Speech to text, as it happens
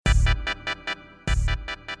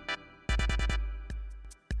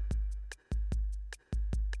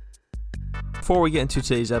Before we get into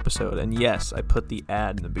today's episode, and yes, I put the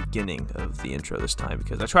ad in the beginning of the intro this time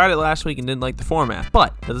because I tried it last week and didn't like the format,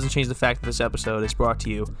 but that doesn't change the fact that this episode is brought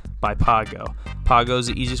to you by Podgo. Podgo is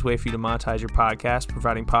the easiest way for you to monetize your podcast,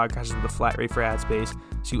 providing podcasters with a flat rate for ad space,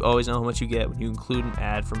 so you always know how much you get when you include an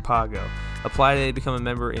ad from Podgo. Apply today to become a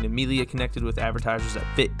member and immediately get connected with advertisers that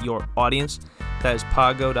fit your audience. That is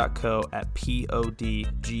podgo.co at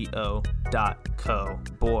podgo.co.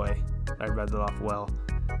 Boy, I read that off well.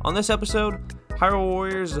 On this episode, Hyrule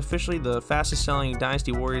Warriors is officially the fastest selling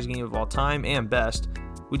Dynasty Warriors game of all time and best.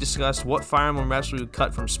 We discussed what Fire Emblem reps we would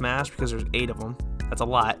cut from Smash because there's 8 of them. That's a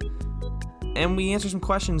lot. And we answered some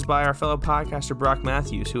questions by our fellow podcaster Brock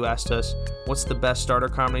Matthews, who asked us what's the best starter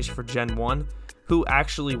combination for Gen 1, who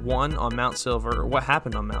actually won on Mount Silver, or what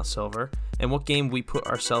happened on Mount Silver, and what game we put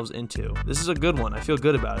ourselves into. This is a good one. I feel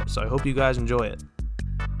good about it, so I hope you guys enjoy it.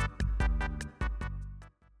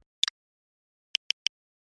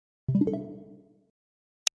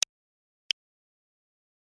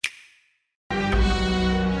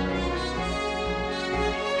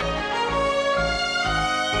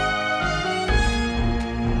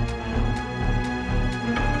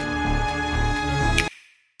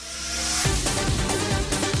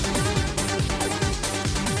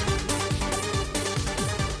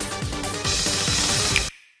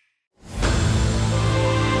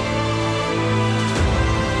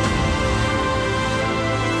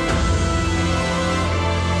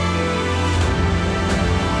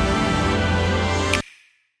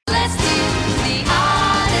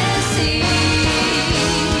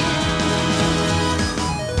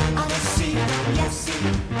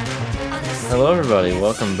 Hello everybody,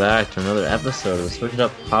 welcome back to another episode of the Switch It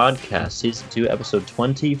Up Podcast, Season 2, Episode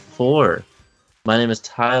 24. My name is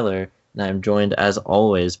Tyler, and I am joined, as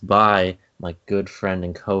always, by my good friend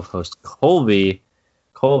and co-host, Colby.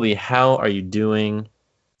 Colby, how are you doing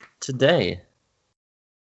today?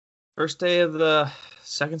 First day of the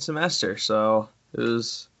second semester, so it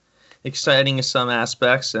was exciting in some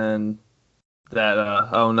aspects and that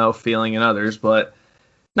oh no feeling in others, but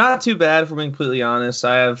not too bad if we're being completely honest.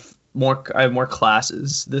 I have more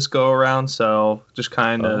classes this go around, so just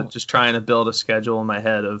trying to build a schedule in my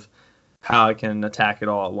head of how I can attack it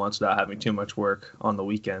all at once without having too much work on the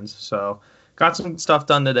weekends. So got some stuff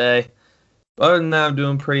done today. Other than that, I'm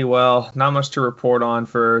doing pretty well. Not much to report on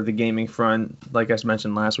for the gaming front. Like I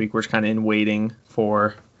mentioned last week, we're just kind of in waiting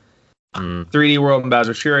for 3D World and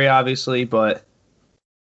Bowser's Fury, obviously, but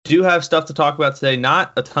do have stuff to talk about today.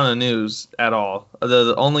 Not a ton of news at all.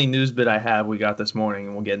 The only news bit I have we got this morning,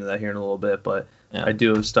 and we'll get into that here in a little bit, but yeah. I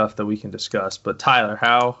do have stuff that we can discuss. But Tyler,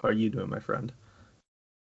 how are you doing, my friend?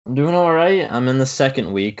 I'm doing all right. I'm in the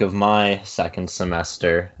second week of my second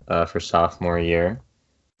semester for sophomore year.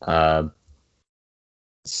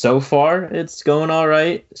 So far, it's going all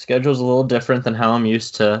right. Schedule's a little different than how I'm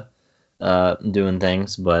used to doing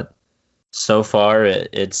things, but so far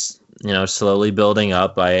it's slowly building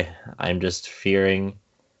up. I'm just fearing.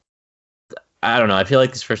 I don't know. I feel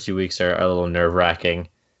like these first few weeks are a little nerve-wracking,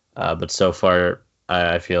 but so far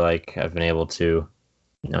I feel like I've been able to,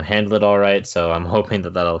 handle it all right. So I'm hoping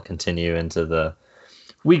that that'll continue into the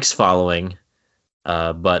weeks following.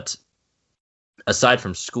 But aside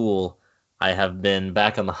from school, I have been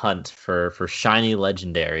back on the hunt for shiny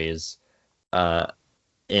legendaries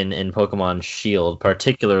in Pokemon Shield,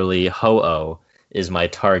 particularly Ho-Oh is my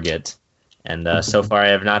target, and so far I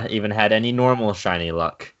have not even had any normal shiny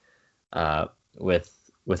luck with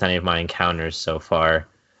any of my encounters so far.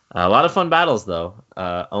 A lot of fun battles though.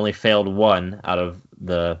 Only failed one out of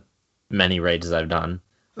the many raids I've done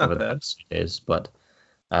over the past few days, but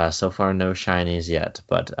so far no shinies yet.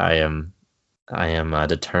 But I am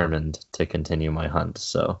determined to continue my hunt.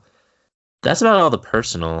 So that's about all the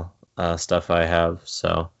personal stuff I have.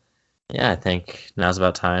 So yeah, I think now's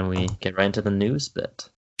about time we get right into the news bit.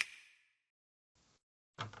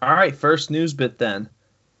 All right, first news bit then.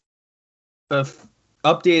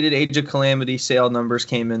 Updated Age of Calamity sale numbers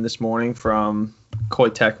came in this morning from Koei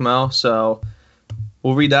Tecmo, so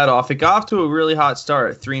we'll read that off. It got off to a really hot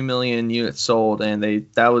start, 3 million units sold, and they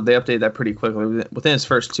updated that pretty quickly within its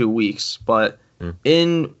first 2 weeks. But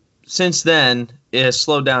since then, it has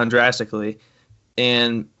slowed down drastically,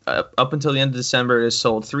 and up until the end of December, it has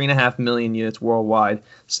sold 3.5 million units worldwide.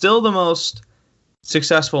 Still the most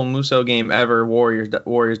successful Musou game ever,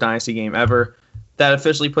 Warriors Dynasty game ever. That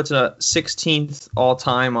officially puts it at 16th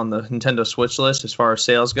all-time on the Nintendo Switch list as far as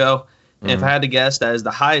sales go. And if I had to guess, that is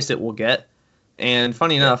the highest it will get. And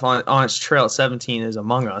funny enough, on its trail at 17 is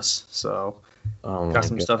Among Us. So got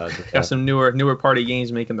some newer party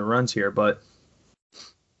games making the runs here. But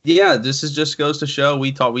yeah, this is just goes to show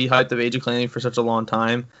we hyped the Age of Calamity for such a long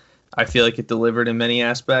time. I feel like it delivered in many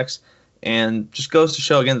aspects, and just goes to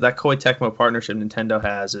show again that Koei Tecmo partnership Nintendo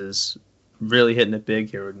has is really hitting it big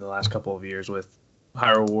here in the last couple of years with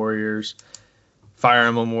Hyrule Warriors, Fire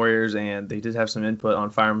Emblem Warriors, and they did have some input on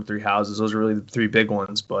Fire Emblem Three Houses. Those are really the three big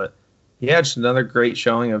ones, but yeah, just another great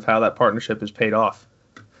showing of how that partnership has paid off.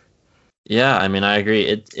 Yeah, I mean, I agree.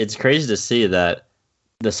 It's crazy to see that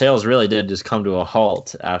the sales really did just come to a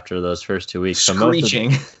halt after those first 2 weeks. So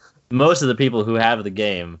Screeching. most of the people who have the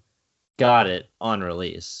game got it on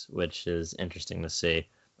release, which is interesting to see.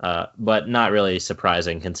 But not really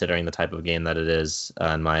surprising considering the type of game that it is,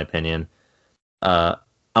 in my opinion.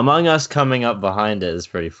 Among Us coming up behind it is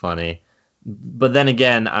pretty funny. But then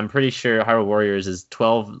again, I'm pretty sure Hyrule Warriors is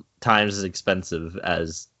 12 times as expensive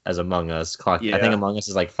as Among Us. Yeah. I think Among Us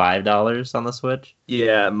is like $5 on the Switch.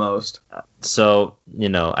 Yeah, at most. So,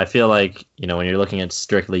 I feel like, when you're looking at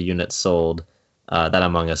strictly units sold, that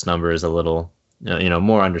Among Us number is a little,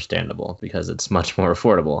 more understandable because it's much more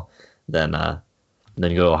affordable than go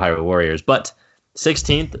Hyrule Warriors. But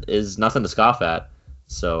 16th is nothing to scoff at.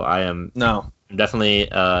 So I'm definitely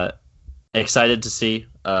excited to see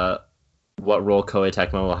what role Koei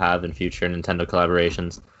Tecmo will have in future Nintendo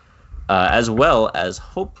collaborations. As well as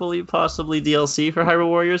hopefully possibly DLC for Hyrule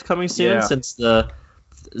Warriors coming soon, since the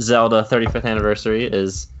Zelda 35th anniversary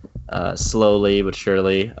is slowly but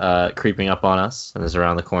surely creeping up on us and is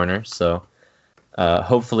around the corner. So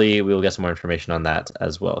hopefully we will get some more information on that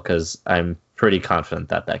as well, because I'm pretty confident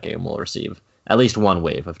that game will receive at least one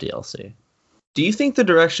wave of DLC. Do you think the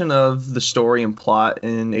direction of the story and plot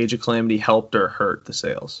in Age of Calamity helped or hurt the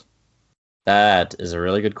sales? That is a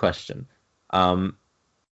really good question.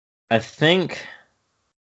 I think,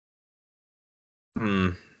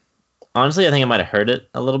 honestly, I think it might have hurt it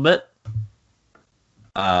a little bit.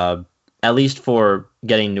 At least for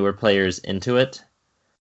getting newer players into it.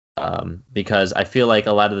 Because I feel like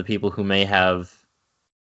a lot of the people who may have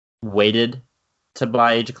waited to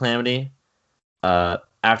buy Age of Calamity,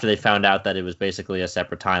 after they found out that it was basically a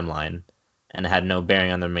separate timeline and had no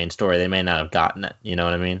bearing on their main story, they may not have gotten it. You know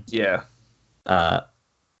what I mean? Yeah.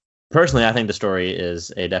 Personally, I think the story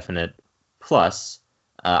is a definite plus.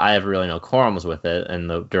 I have really no qualms with it and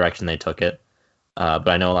the direction they took it, but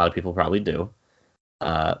I know a lot of people probably do.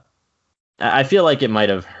 I feel like it might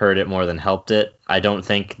have hurt it more than helped it. I don't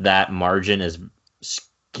think that margin is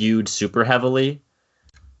skewed super heavily,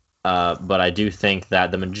 but I do think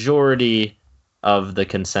that the majority of the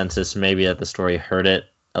consensus may be that the story hurt it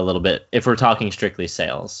a little bit. If we're talking strictly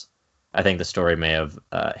sales, I think the story may have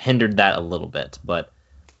hindered that a little bit, but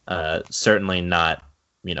certainly not,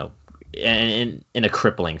 in a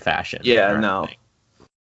crippling fashion. Yeah, no.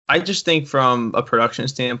 I just think from a production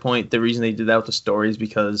standpoint, the reason they did that with the story is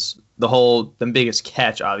because the biggest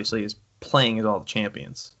catch, obviously, is playing as all the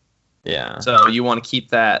champions. Yeah. So you want to keep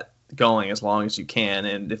that going as long as you can,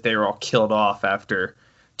 and if they were all killed off after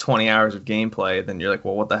 20 hours of gameplay, then you're like,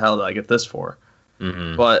 well, what the hell did I get this for?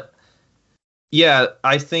 Mm-hmm. But, yeah,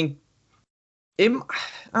 I think I don't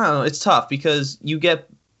know, it's tough because you get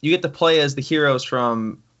to play as the heroes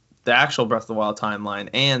from the actual Breath of the Wild timeline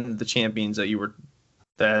and the champions that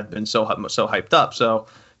have been so hyped up. So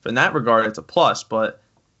in that regard, it's a plus. But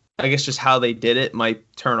I guess just how they did it might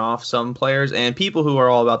turn off some players, and people who are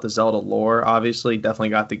all about the Zelda lore obviously definitely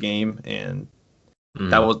got the game, and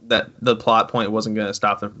the plot point wasn't going to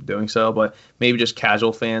stop them from doing so. But maybe just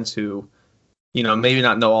casual fans who, maybe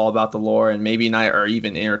not know all about the lore and maybe not are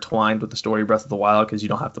even intertwined with the story of Breath of the Wild because you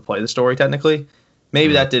don't have to play the story technically.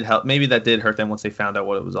 Maybe that did help. Maybe that did hurt them once they found out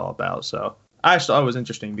what it was all about. So I just thought it was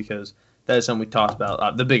interesting because that is something we talked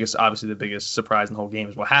about. The biggest surprise in the whole game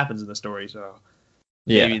is what happens in the story. So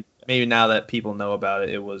maybe now that people know about it,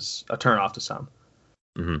 it was a turnoff to some.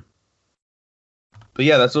 Mm-hmm. But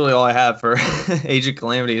yeah, that's really all I have for Age of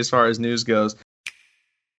Calamity as far as news goes.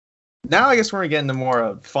 Now I guess we're getting into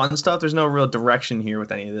more fun stuff. There's no real direction here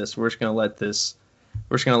with any of this. We're just gonna let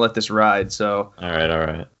this ride. So all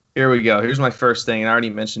right. Here we go. Here's my first thing, and I already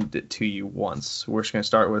mentioned it to you once. We're just gonna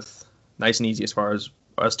start with nice and easy as far as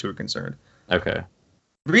us two are concerned. Okay.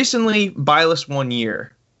 Recently, Byleth's 1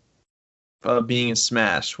 year of being in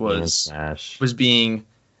Smash was being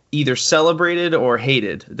either celebrated or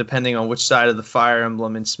hated, depending on which side of the Fire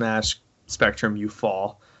Emblem and Smash spectrum you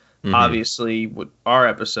fall. Mm-hmm. Obviously, with our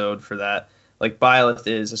episode for that, like Byleth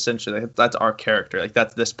is essentially that's our character, like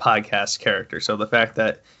that's this podcast character. So the fact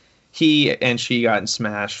that he and she got in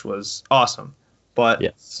Smash was awesome, but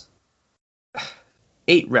yes,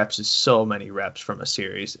 8 reps is so many reps from a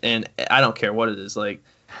series, and I don't care what it is, like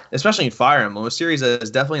especially in Fire Emblem, a series that is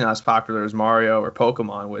definitely not as popular as Mario or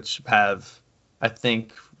Pokemon, which have, I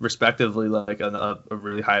think, respectively, like a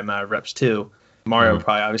really high amount of reps too. Mario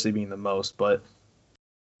probably obviously being the most, but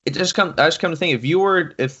I just come to think,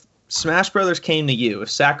 if Smash Brothers came to you, if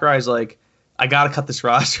Sakurai's like, I gotta cut this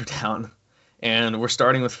roster down, and we're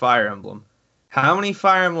starting with Fire Emblem, how many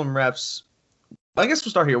Fire Emblem reps? I guess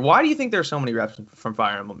we'll start here. Why do you think there's so many reps from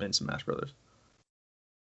Fire Emblem in Smash Brothers?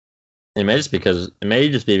 It may just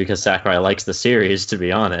be because Sakurai likes the series, to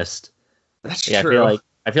be honest. That's true.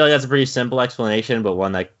 I feel like that's a pretty simple explanation, but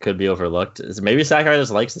one that could be overlooked. Maybe Sakurai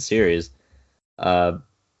just likes the series. I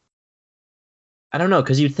don't know,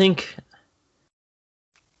 because you think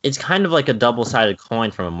it's kind of like a double-sided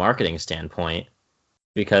coin from a marketing standpoint,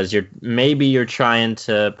 because you're trying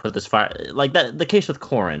to put this fire, like that the case with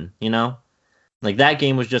Corrin, like that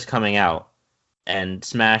game was just coming out, and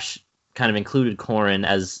Smash kind of included Corrin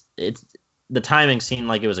as the timing seemed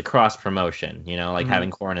like it was a cross promotion, like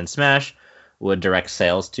having Corrin in Smash would direct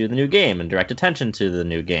sales to the new game and direct attention to the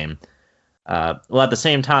new game. Well, at the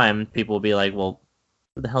same time, people will be like, well,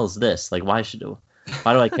 who the hell is this? Like, why do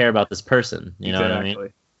I care about this person? You know what I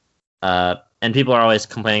mean? And people are always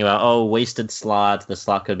complaining about, oh, wasted slot. The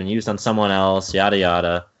slot could have been used on someone else, yada,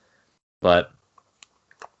 yada. But,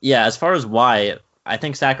 yeah, as far as why, I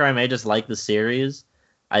think Sakurai may just like the series.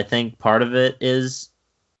 I think part of it is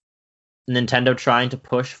Nintendo trying to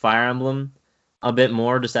push Fire Emblem a bit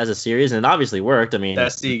more just as a series, and it obviously worked. I mean,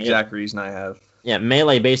 that's the exact reason I have. Yeah,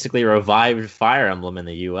 Melee basically revived Fire Emblem in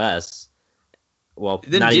the U.S. Well,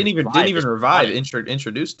 didn't even revive.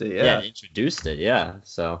 Introduced it. Yeah, introduced it. Yeah,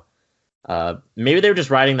 so maybe they were just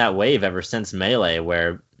riding that wave ever since Melee,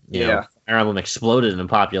 where Fire Emblem exploded in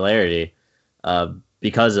popularity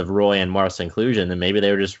because of Roy and Marth's inclusion, and maybe they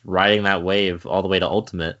were just riding that wave all the way to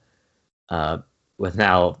Ultimate, with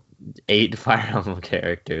now 8 Fire Emblem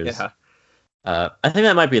characters. Yeah. I think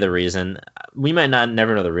that might be the reason. We might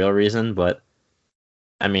never know the real reason, but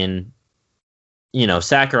I mean,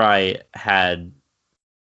 Sakurai had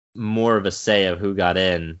more of a say of who got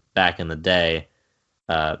in back in the day,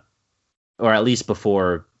 or at least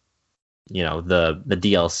before, the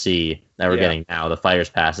DLC that we're getting now, the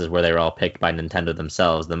Fighters Passes, where they were all picked by Nintendo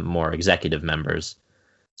themselves, the more executive members.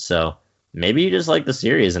 So maybe you just like the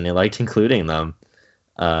series and you liked including them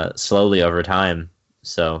slowly over time.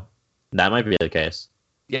 So that might be the case.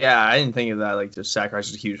 Yeah, I didn't think of that. Like, just Sakurai's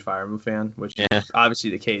just a huge Fire Emblem fan, which is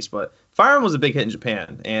obviously the case. But Fire Emblem was a big hit in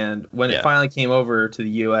Japan, and when it finally came over to the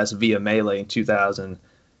U.S. via Melee in 2000,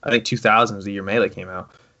 I think 2000 was the year Melee came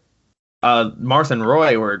out. Marth and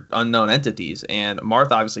Roy were unknown entities, and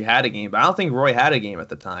Marth obviously had a game, but I don't think Roy had a game at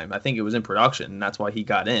the time. I think it was in production, and that's why he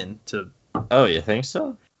got in to. Oh, you think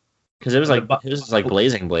so? Because it was like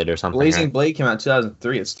Blazing Blade or something. Blazing Blade came out in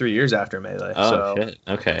 2003. It's 3 years after Melee. Oh, shit.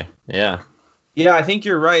 Okay. Yeah. Yeah, I think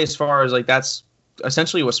you're right as far as, like, that's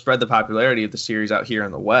essentially what spread the popularity of the series out here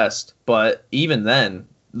in the West. But even then,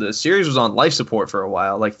 the series was on life support for a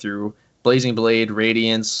while, like through Blazing Blade,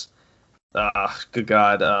 Radiance, good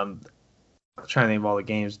God, I'm trying to name all the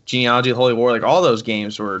games. Genealogy of the Holy War, like all those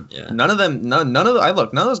games were none of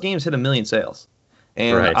those games hit 1 million sales.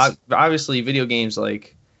 And obviously video games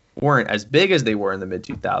like weren't as big as they were in the mid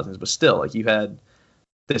 2000s, but still, like, you had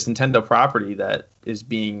this Nintendo property that is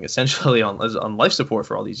being essentially on life support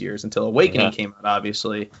for all these years until Awakening came out,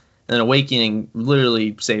 obviously, and then Awakening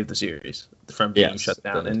literally saved the series from being shut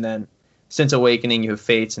down. And then since Awakening, you have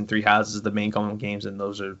Fates and Three Houses, the main common games, and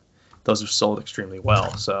those have sold extremely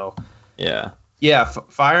well. So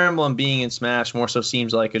Fire Emblem being in Smash more so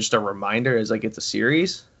seems like just a reminder, as like it's a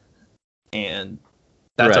series, and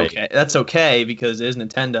that's okay. That's okay because it is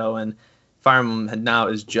Nintendo, and Fire Emblem now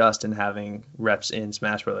is just in having reps in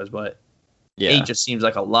Smash Brothers, but 8 just seems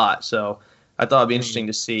like a lot. So I thought it'd be interesting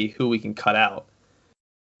to see who we can cut out.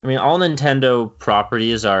 I mean, all Nintendo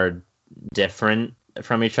properties are different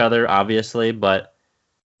from each other, obviously, but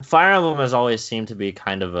Fire Emblem has always seemed to be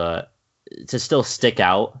kind of to still stick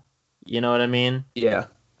out. You know what I mean? Yeah.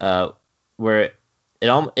 Where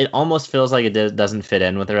it almost feels like it doesn't fit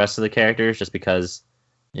in with the rest of the characters, just because,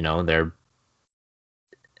 they're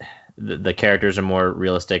the characters are more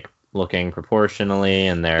realistic looking proportionally,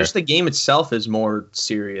 and they're just the game itself is more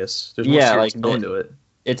serious. There's more serious tone to it.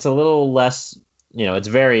 It's a little less, it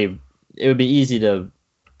would be easy to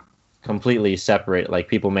completely separate. Like,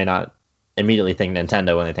 people may not immediately think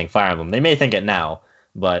Nintendo when they think Fire Emblem. They may think it now,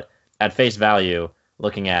 but at face value,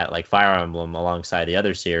 looking at like Fire Emblem alongside the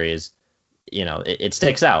other series, it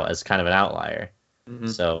sticks out as kind of an outlier. Mm-hmm.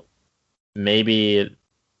 So maybe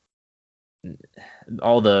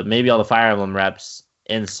all the Fire Emblem reps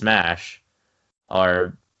in Smash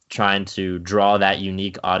are trying to draw that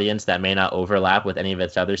unique audience that may not overlap with any of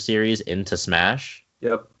its other series into Smash.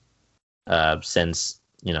 Yep. Since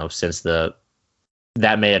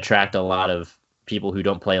that may attract a lot of people who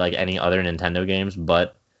don't play like any other Nintendo games,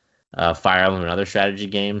 but Fire Emblem and other strategy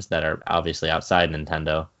games that are obviously outside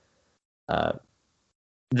Nintendo.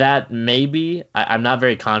 That may be, I'm not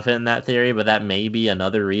very confident in that theory, but that may be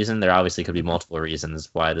another reason. There obviously could be multiple reasons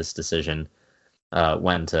why this decision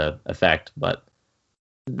went into effect, but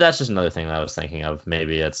that's just another thing that I was thinking of.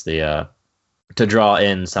 Maybe it's the to draw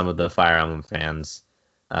in some of the Fire Emblem fans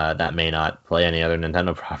that may not play any other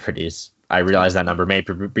Nintendo properties. I realize that number may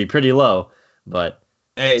be pretty low, but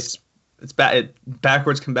hey, it's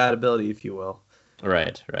backwards compatibility, if you will.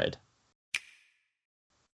 Right.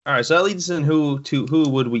 All right, so that leads us in who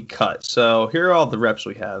would we cut? So here are all the reps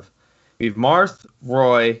we have. We have Marth,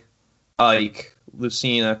 Roy, Ike,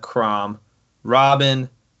 Lucina, Chrom, Robin,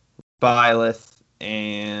 Byleth,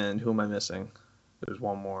 and who am I missing? There's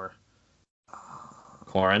one more.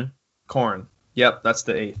 Corrin. Yep, that's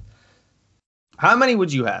the 8th. How many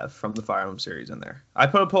would you have from the Fire Emblem series in there? I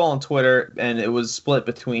put a poll on Twitter, and it was split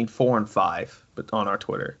between 4 and 5, but on our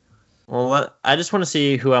Twitter. Well, I just want to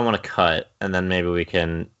see who I want to cut, and then maybe we'll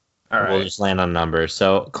just land on numbers.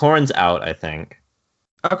 So Corrin's out, I think.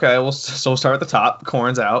 Okay, so we'll start at the top.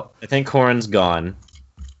 Corrin's out. I think Corrin's gone.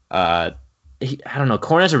 I don't know.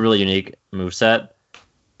 Corrin has a really unique moveset,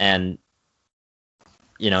 and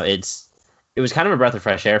it was kind of a breath of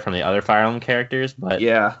fresh air from the other Fire Emblem characters, but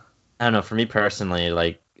yeah, I don't know. For me personally,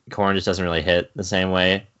 like Corrin just doesn't really hit the same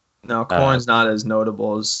way. No, Corrin's not as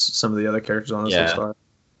notable as some of the other characters on this list are.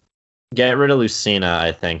 Get rid of Lucina,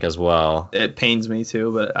 I think, as well. It pains me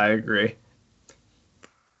too, but I agree.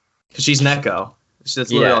 Because she's Neko. That's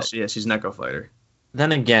literally all she is. She's Neko fighter.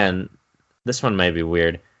 Then again, this one may be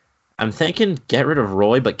weird. I'm thinking get rid of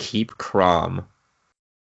Roy, but keep Chrom.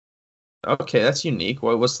 Okay, that's unique.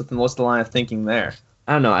 What's the line of thinking there?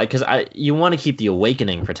 I don't know, because you want to keep the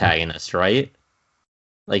Awakening protagonist, right?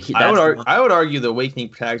 Like I would argue the Awakening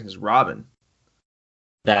protagonist is Robin.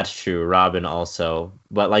 That's true, Robin also.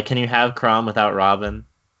 But like, can you have Chrom without Robin?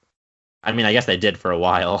 I mean, I guess they did for a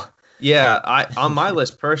while. Yeah, on my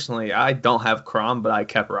list personally, I don't have Chrom, but I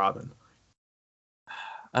kept Robin.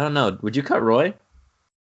 I don't know. Would you cut Roy?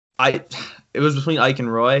 It was between Ike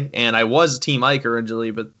and Roy, and I was Team Ike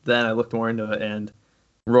originally, but then I looked more into it, and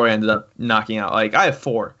Roy ended up knocking out Ike. I have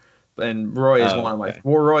 4, and Roy is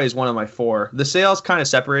Roy is one of my 4. The sales kind of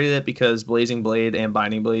separated it because Blazing Blade and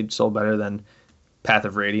Binding Blade sold better than Path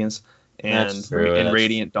of Radiance and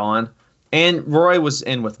Radiant Dawn. And Roy was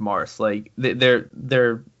in with Marth. Like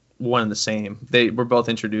they're one and the same. They were both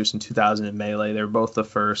introduced in 2000 in Melee. They were both the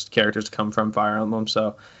first characters to come from Fire Emblem,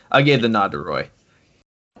 so I gave the nod to Roy.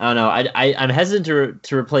 I don't know. I'm hesitant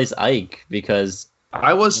to replace Ike because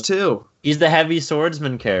I was too. He's the heavy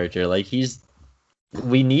swordsman character. Like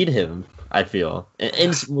we need him. I feel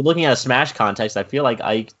in looking at a Smash context, I feel like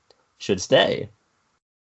Ike should stay.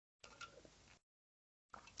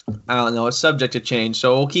 I don't know. It's subject to change,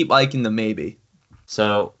 so we'll keep Ike in the maybe.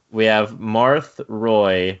 So we have Marth,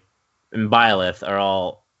 Roy, and Byleth are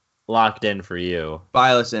all locked in for you.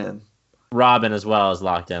 Byleth's in. Robin as well is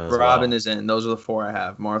locked in. Robin is in. Those are the 4 I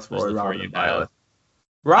have. Marth, Roy, Robin, and Byleth.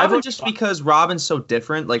 Robin just because Robin's so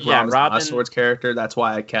different. Like Robin's not a swords character. That's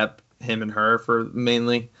why I kept him and her for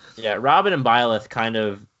mainly. Yeah, Robin and Byleth kind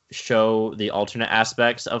of show the alternate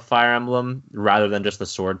aspects of Fire Emblem rather than just the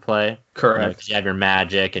sword play. Correct. Because you have your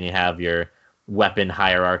magic and you have your weapon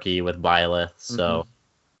hierarchy with Byleth. So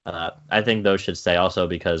I think those should stay also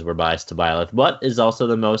because we're biased to Byleth, but is also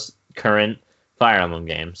the most current Fire Emblem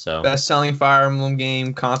game. So best-selling Fire Emblem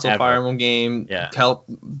game, console Fire Emblem game. Yeah. Help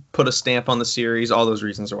put a stamp on the series. All those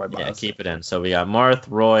reasons are why Byleth. Yeah, keep it in. So we got Marth,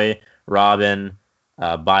 Roy, Robin,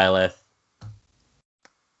 Byleth.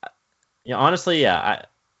 Honestly,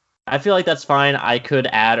 I feel like that's fine. I could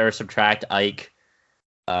add or subtract Ike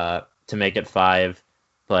to make it 5,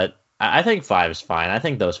 but I think 5 is fine. I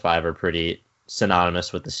think those 5 are pretty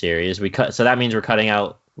synonymous with the series. So that means we're cutting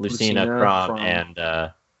out Lucina, Chrom, and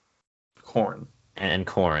Corrin. And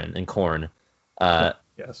Corrin.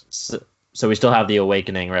 Yes. So we still have the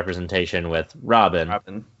Awakening representation with Robin.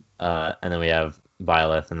 And then we have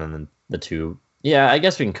Byleth, and then the 2. Yeah, I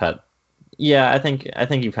guess we can cut. Yeah, I think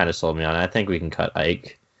you kind of sold me on it. I think we can cut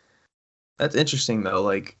Ike. That's interesting though.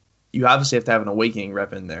 Like you obviously have to have an Awakening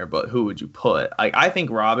rep in there, but who would you put? I think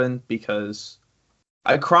Robin because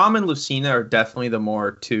Chrom and Lucina are definitely the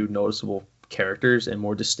more 2 noticeable characters and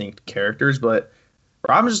more distinct characters, but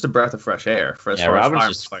Robin's just a breath of fresh air. Robin's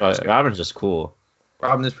just cool.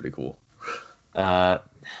 Robin is pretty cool. Yeah,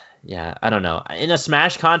 I don't know. In a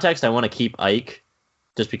Smash context, I want to keep Ike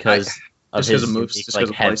just because of his moves, unique,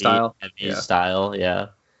 like heavy style. Yeah.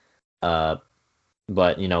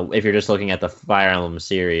 But if you're just looking at the Fire Emblem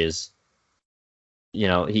series,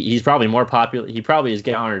 he's probably more popular. He probably has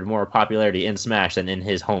garnered more popularity in Smash than in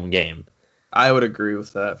his home game, I would agree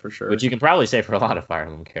with that for sure. which you can probably say for a lot of Fire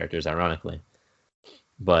Emblem characters, ironically.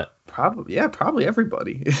 But probably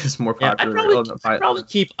everybody is more yeah, popular. I'd probably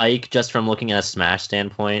keep Ike just from looking at a Smash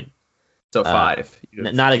standpoint. So 5.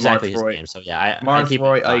 Not exactly Marth, his game. So yeah, Marth, I'd keep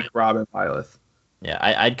Roy, Ike, Robin, Byleth. Yeah,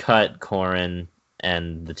 I'd cut Corrin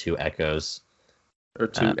and the 2 Echoes. Or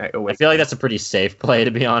 2. I feel like that's a pretty safe play,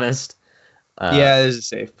 to be honest. Yeah, it is a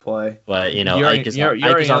safe play. But Ike is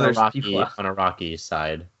on a rocky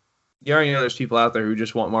side. You already know there's people out there who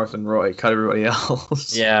just want Marth and Roy, cut everybody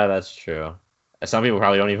else. Yeah, that's true. Some people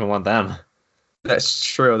probably don't even want them. That's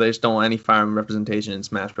true. They just don't want any Fire Emblem representation in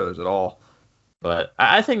Smash Brothers at all. But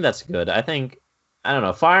I think that's good. I don't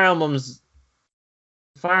know. Fire Emblem's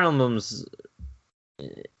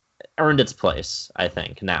earned its place, I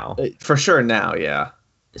think, now. For sure now, yeah.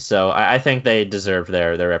 So I think they deserve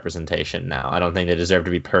their representation now. I don't think they deserve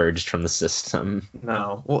to be purged from the system.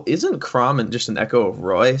 No. Well, isn't Chrom just an echo of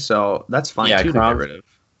Roy? So that's fine too to get rid of.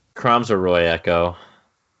 Chrom's a Roy echo.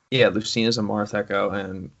 Yeah, Lucina's a Marth echo,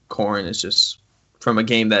 and Corrin is just from a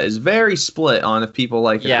game that is very split on if people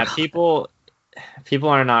like it. Yeah, people do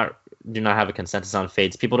not have a consensus on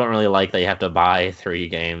Fates. People don't really like that you have to buy 3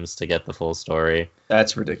 games to get the full story.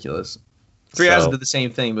 That's ridiculous. 3 Houses did the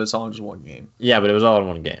same thing, but it's all in just one game. Yeah, but it was all in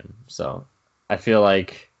one game. So I feel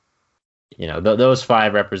like, those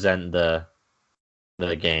 5 represent the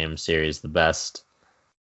game series the best.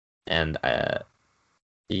 And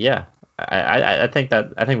yeah, I think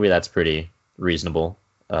that's pretty reasonable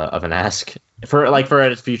of an ask for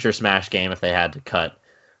a future Smash game if they had to cut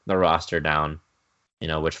the roster down.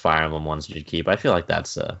 Which Fire Emblem ones you'd keep. I feel like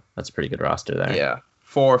that's a pretty good roster there. Yeah.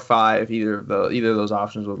 4 or 5, either of those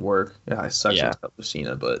options would work. Yeah, I suck up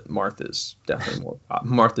Lucina, but Marth is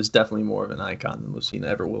definitely more of an icon than Lucina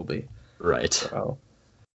ever will be. Right. So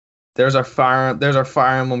there's our Fire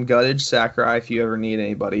Emblem Guttage, Sakurai. If you ever need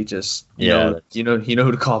anybody, just you know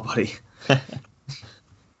who to call, buddy.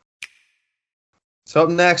 So up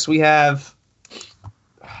next we have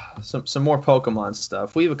some more Pokemon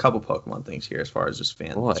stuff. We have a couple Pokemon things here as far as just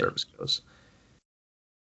fan service goes.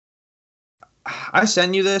 I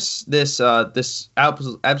send you this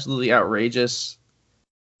absolutely outrageous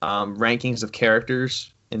rankings of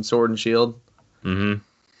characters in Sword and Shield. Mm-hmm.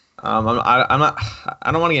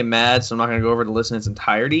 I don't want to get mad, so I'm not going to go over the list in its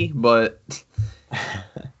entirety. But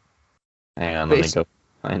hang on, let me go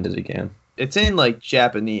find it again. It's in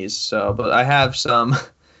Japanese, but I have some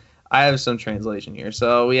translation here.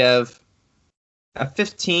 So we have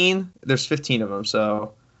 15. There's 15 of them.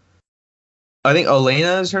 So I think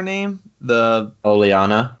Olena is her name.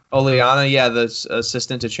 Oleana, yeah, the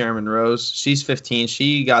assistant to Chairman Rose. She's 15.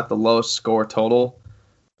 She got the lowest score total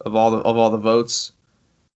of all the votes.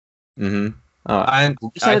 Mm-hmm. I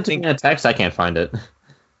think in a text. I can't find it.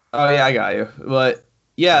 Oh yeah, I got you. But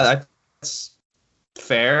yeah, that's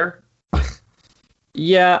fair.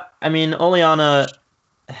 Yeah, I mean Oleana.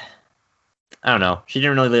 I don't know. She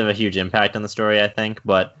didn't really leave a huge impact on the story, I think,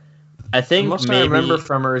 but I think most I remember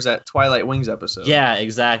from her is that Twilight Wings episode. Yeah,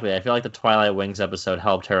 exactly. I feel like the Twilight Wings episode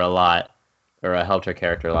helped her a lot, or helped her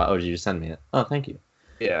character a lot. Oh, did you send me it? Oh, thank you.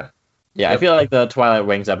 Yeah. Yeah, yep. I feel like the Twilight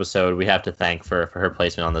Wings episode we have to thank for her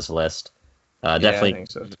placement on this list. Definitely I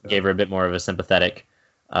think so, gave her a bit more of a sympathetic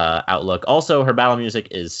outlook. Also, her battle music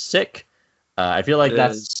is sick. I feel like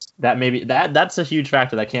that's a huge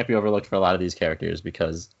factor that can't be overlooked for a lot of these characters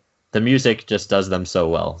because the music just does them so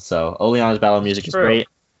well. So Oleana's battle music is great.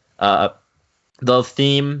 The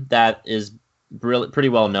theme that is pretty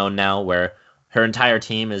well known now, where her entire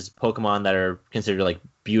team is Pokemon that are considered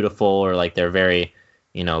beautiful or they're very,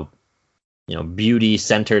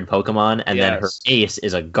 beauty-centered Pokemon, and then her ace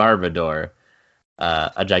is a Garbodor,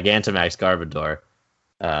 a Gigantamax Garbodor.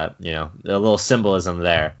 A little symbolism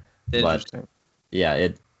there. Interesting. But yeah,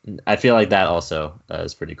 I feel like that also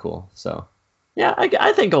is pretty cool. So yeah,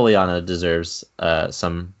 I think Oleana deserves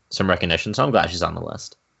some recognition. So I'm glad she's on the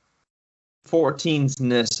list. 14's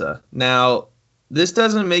Nissa. Now, this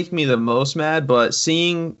doesn't make me the most mad, but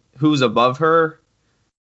seeing who's above her,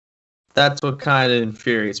 that's what kind of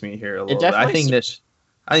infuriates me here a little bit. I think this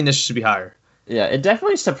should be higher. Yeah, it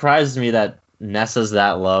definitely surprised me that Nessa's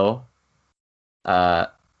that low. I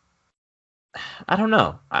don't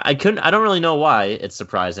know. I don't really know why it's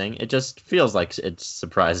surprising. It just feels like it's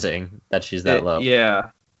surprising that she's that low. Yeah.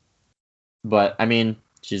 But I mean,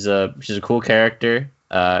 she's a cool character.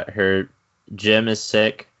 Her gym is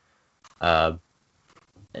sick.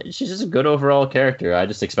 She's just a good overall character. I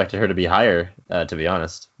just expected her to be higher, to be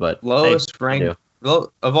honest. But lowest ranked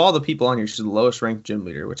of all the people on here, she's the lowest ranked gym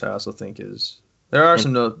leader, which I also think is There are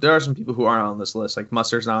some people who aren't on this list. Like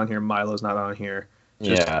Mustard's not on here, Milo's not on here.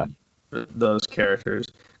 Just Yeah. those characters.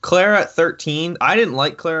 Clara at 13. I didn't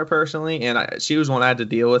like Clara personally, and she was one I had to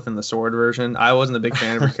deal with in the Sword version. I wasn't a big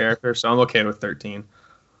fan of her character, so I'm okay with 13.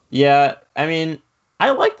 Yeah, I mean, I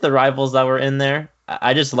liked the rivals that were in there.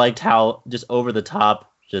 I just liked how just over the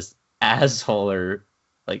top, just asshole or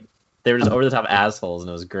like they were just over the top assholes, and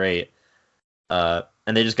it was great.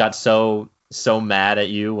 And they just got so mad at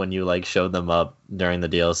you when you like showed them up during the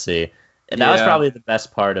DLC. And that was probably the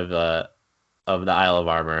best part of the Isle of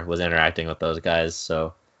Armor, was interacting with those guys.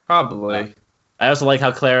 So probably. I also like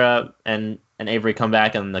how Clara and Avery come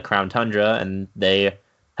back in the Crown Tundra, and they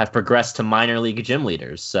have progressed to minor league gym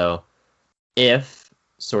leaders. So if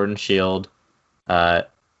Sword and Shield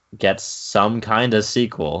gets some kind of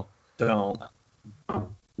sequel, they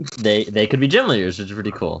could be gym leaders, which is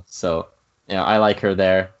pretty cool. So I like her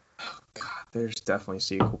there. God, there's definitely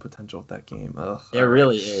sequel potential with that game. Ugh, there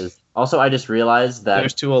really is. Also, I just realized that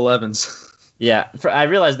there's 2 11s. Yeah, I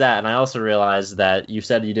realized that, and I also realized that you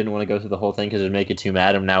said you didn't want to go through the whole thing because it would make you too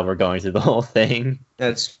mad, and now we're going through the whole thing.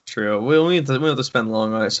 That's true. We have to spend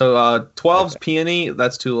long on it. So 12's Peony,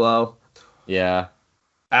 that's too low. Yeah.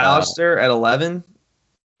 Alistair at 11.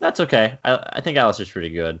 That's okay. I think Alistair's pretty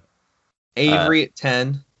good. Avery at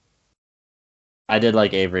 10. I did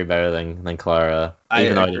like Avery better than Clara,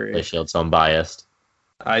 even though I didn't play Shield, so I'm biased.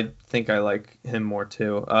 I think I like him more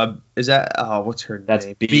too. Is that what's her name? That's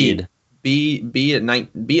Bede. B at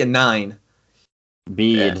 9.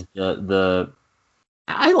 Bede. Yeah.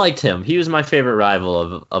 I liked him. He was my favorite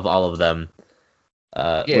rival of all of them.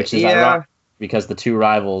 Which is ironic because the two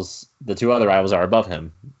other rivals are above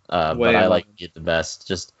him. But I like Bede the best.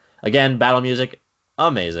 Just again, battle music,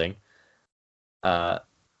 amazing.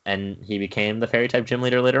 And he became the fairy type gym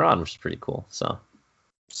leader later on, which is pretty cool. So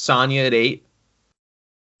Sonya at 8.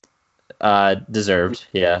 Deserved.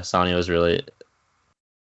 Yeah, Sonya was really.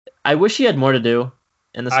 I wish he had more to do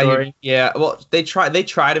in the story. Well, they try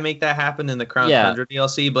to make that happen in the Crown Tundra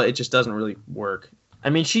DLC, but it just doesn't really work.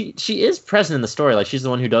 I mean, she is present in the story. Like, she's the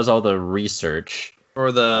one who does all the research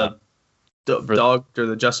for the dog or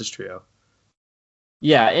the Justice Trio.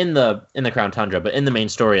 Yeah, in the Crown Tundra, but in the main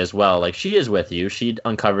story as well. Like, she is with you. She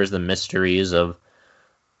uncovers the mysteries of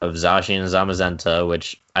Zacian and Zamazenta,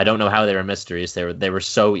 which I don't know how they were mysteries. They were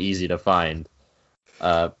so easy to find.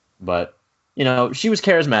 But she was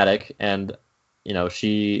charismatic, and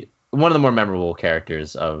she one of the more memorable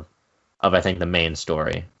characters of I think the main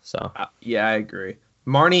story. So yeah, I agree.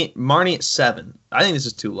 Marnie at 7. I think this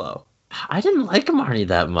is too low. I didn't like Marnie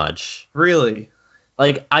that much. Really?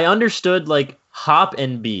 Like, I understood like Hop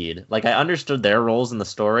and Bede. Like, I understood their roles in the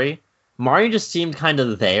story. Marnie just seemed kind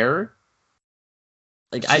of there.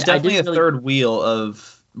 Like, she's definitely a third wheel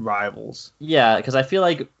of rivals. Yeah, because I feel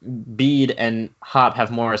like Bede and Hop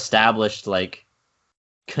have more established like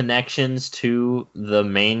connections to the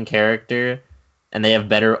main character, and they have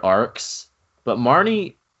better arcs. But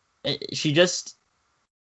Marnie, she just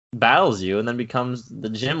battles you and then becomes the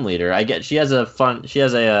gym leader. She has a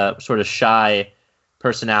sort of shy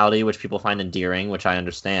personality, which people find endearing, which I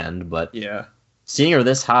understand. But yeah, seeing her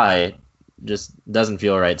this high just doesn't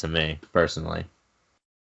feel right to me personally.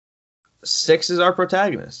 6 is our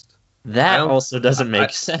protagonist. That also doesn't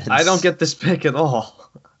make sense. I don't get this pick at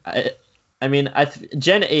all. I mean,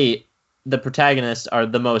 Gen 8, the protagonists are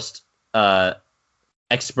the most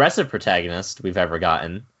expressive protagonist we've ever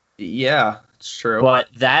gotten. Yeah, it's true. But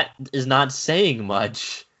that is not saying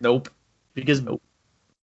much. Nope. Because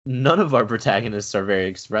none of our protagonists are very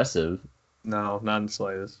expressive. No, not in the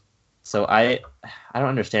slightest. So I don't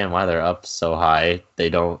understand why they're up so high.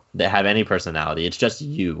 They have any personality. It's just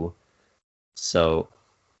you. So,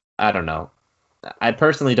 I don't know. I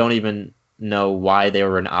personally don't even know why they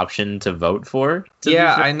were an option to vote for.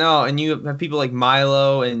 Yeah, I know. And you have people like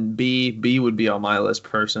Milo and B. B would be on my list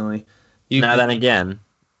personally. Now then again,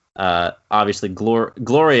 obviously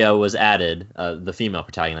Gloria was added, the female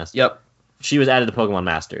protagonist. Yep. She was added to Pokemon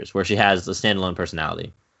Masters, where she has a standalone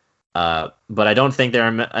personality. But I don't think there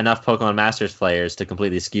are enough Pokemon Masters players to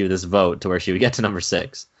completely skew this vote to where she would get to number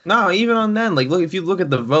 6. No, even on then, like, look, if you look at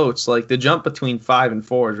the votes, like, the jump between 5 and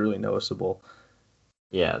 4 is really noticeable.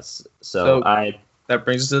 Yes. So that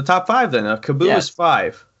brings us to the top 5 then. Kaboo is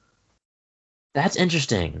 5. That's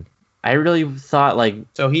interesting. I really thought, like...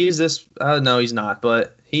 So he is this... no, he's not,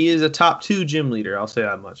 but he is a top 2 gym leader, I'll say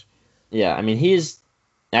that much. Yeah, I mean, he's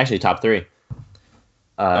actually top 3.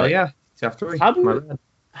 Top 3. Kaboo,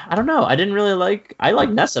 I don't know. I didn't really like... I like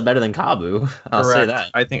Nessa better than Kaboo. I'll say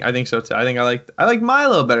that. I think so, too. I think I like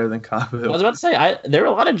Milo better than Kaboo. I was about to say, there were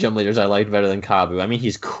a lot of gym leaders I liked better than Kaboo. I mean,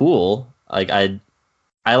 he's cool. Like, I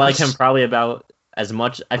like him probably about as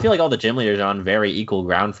much. I feel like all the gym leaders are on very equal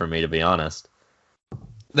ground for me, to be honest.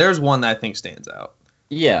 There's one that I think stands out.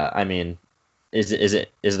 Yeah, I mean, is that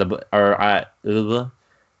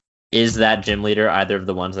gym leader either of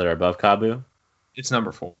the ones that are above Kabu? It's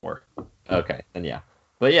number 4. Okay, then yeah.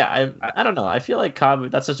 But yeah, I don't know. I feel like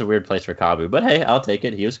Kabu, that's such a weird place for Kabu. But hey, I'll take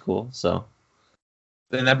it. He was cool, so.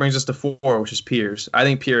 Then that brings us to 4, which is Piers. I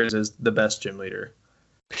think Piers is the best gym leader.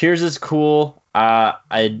 Piers is cool.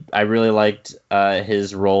 I really liked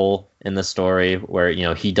his role in the story where, you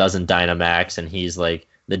know, he doesn't Dynamax and he's like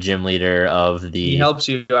the gym leader of the. He helps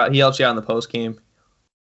you out. He helps you out in the post game.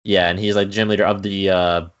 Yeah, and he's like gym leader of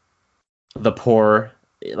the poor,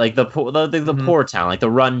 like the poor town, like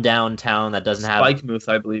the rundown town that doesn't have Spikemuth,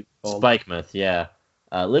 I believe. Spikemuth, yeah.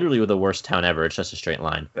 Literally the worst town ever. It's just a straight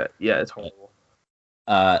line. Yeah, it's horrible.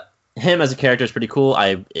 Him as a character is pretty cool.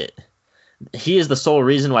 He is the sole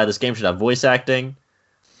reason why this game should have voice acting.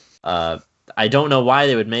 I don't know why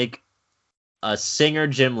they would make a singer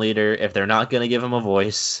gym leader if they're not going to give him a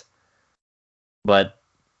voice. But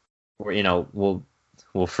we'll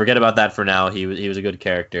forget about that for now. He was a good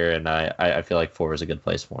character, and I feel like 4 is a good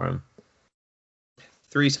place for him.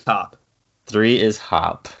 3's Hop. 3 is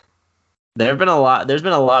Hop. There's been a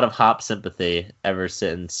lot of Hop sympathy ever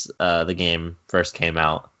since the game first came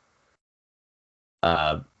out.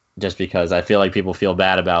 Just because I feel like people feel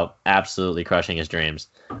bad about absolutely crushing his dreams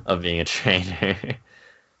of being a trainer.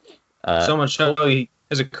 So much so he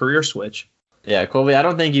has a career switch. Yeah, Colby, I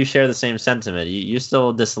don't think you share the same sentiment. You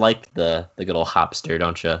still dislike the good old Hopster,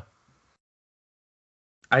 don't you?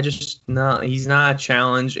 He's not a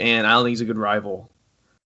challenge, and I don't think he's a good rival.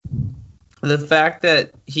 The fact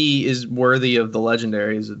that he is worthy of the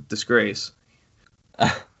legendary is a disgrace.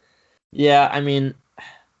 Yeah, I mean,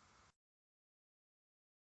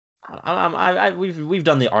 we've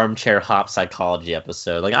done the armchair Hop psychology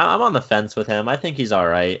episode. Like I'm on the fence with him. I think he's all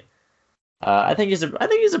right. I think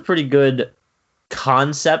he's a pretty good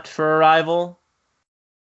concept for a rival.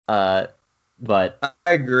 But I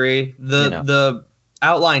agree. The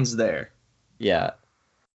outline's there. Yeah.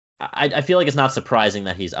 I feel like it's not surprising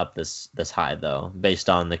that he's up this high though, based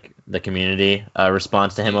on the community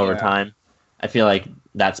response to him over time. I feel like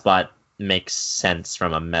that spot makes sense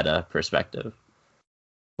from a meta perspective.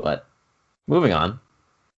 But moving on.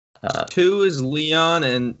 2 is Leon,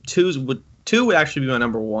 and 2 would actually be my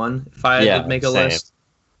number 1 if I had to make a list.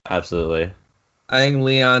 Absolutely. I think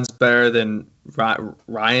Leon's better than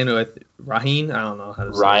Ryan with Raheen. I don't know how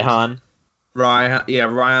to say Raihan.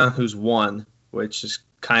 Ryan, who's 1, which is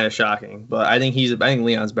kind of shocking. But I think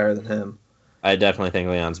Leon's better than him. I definitely think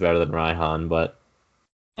Leon's better than Raihan, but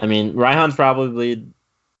I mean Raihan's probably,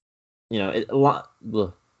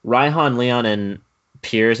 Raihan, Leon, and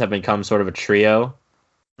Piers have become sort of a trio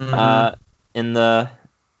in the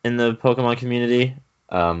Pokemon community,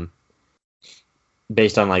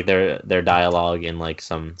 based on like their dialogue in like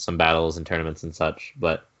some battles and tournaments and such.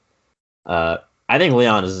 But I think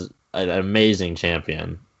Leon is an amazing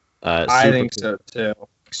champion. I think so too.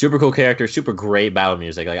 Super cool character, super great battle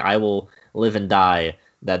music. Like I will live and die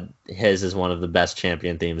that his is one of the best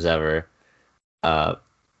champion themes ever. The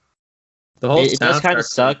whole it does kind of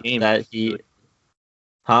suck that he,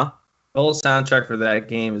 The whole soundtrack for that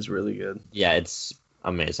game is really good. Yeah, it's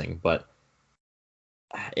amazing. But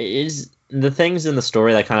it is the things in the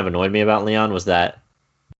story that kind of annoyed me about Leon was that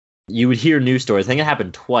you would hear news stories. I think it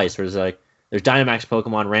happened twice, where it's like there's Dynamax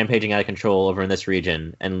Pokemon rampaging out of control over in this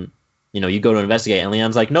region, and you go to investigate, and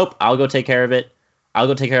Leon's like, nope, I'll go take care of it. I'll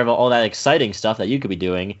go take care of all that exciting stuff that you could be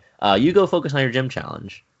doing. You go focus on your gym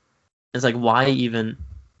challenge. It's like, why even?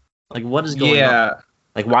 Like, what is going on?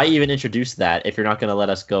 Like, why even introduce that if you're not going to let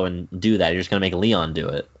us go and do that? You're just going to make Leon do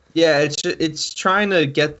it. Yeah, it's trying to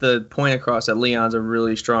get the point across that Leon's a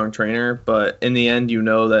really strong trainer, but in the end, you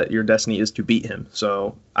know that your destiny is to beat him.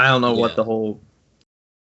 So I don't know what the whole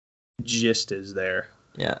gist is there.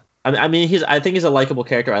 Yeah. I mean, I think he's a likable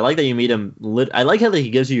character. I like that you meet him. I like how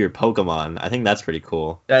he gives you your Pokemon. I think that's pretty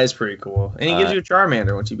cool. That is pretty cool. And he gives you a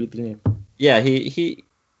Charmander once you beat the game. Yeah,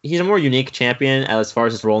 he's a more unique champion as far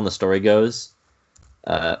as his role in the story goes.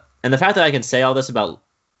 And the fact that I can say all this about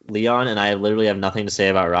Leon and I literally have nothing to say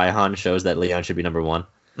about Raihan shows that Leon should be number 1.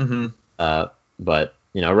 Mm-hmm. But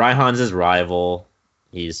Raihan's his rival.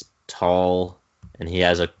 He's tall and he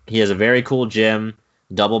has a very cool gym.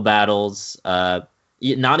 Double battles.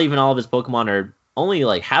 Not even all of his Pokemon are only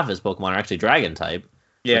like half of his Pokemon are actually Dragon type.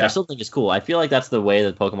 Yeah, which I still think is cool. I feel like that's the way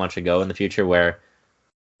that Pokemon should go in the future, where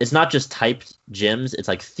it's not just typed gyms; it's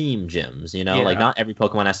like theme gyms. Like not every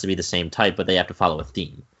Pokemon has to be the same type, but they have to follow a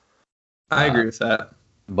theme. I agree with that.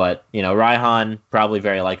 But Raihan probably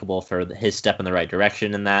very likable for his step in the right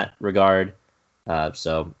direction in that regard.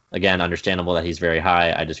 So again, understandable that he's very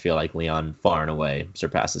high. I just feel like Leon far and away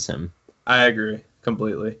surpasses him. I agree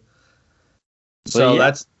completely. But So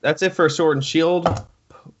yeah. that's it for Sword and Shield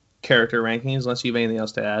character rankings. Unless you have anything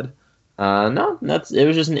else to add. No, it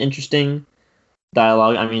was just an interesting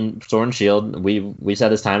dialogue. I mean, Sword and Shield. We said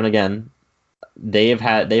this time and again. They've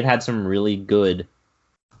had some really good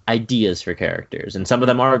ideas for characters, and some of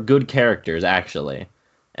them are good characters actually.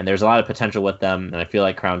 And there's a lot of potential with them. And I feel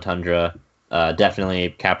like Crown Tundra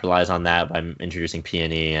definitely capitalized on that by introducing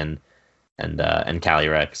Peony and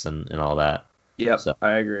Calyrex and all that. Yep, So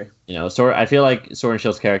I agree. I feel like Sword and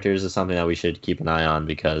Shield's characters is something that we should keep an eye on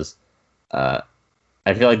because I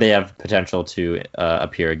feel like they have potential to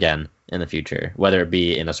appear again in the future, whether it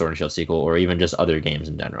be in a Sword and Shield sequel or even just other games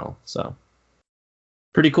in general. So,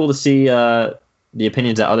 pretty cool to see the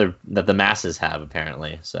opinions that the masses have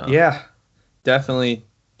apparently. So yeah, definitely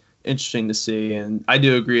interesting to see, and I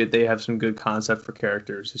do agree that they have some good concept for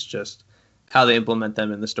characters. It's just how they implement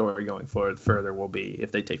them in the story going forward further will be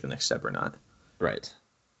if they take the next step or not. Right.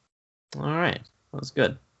 All right, that's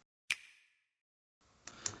good.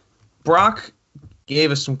 Brock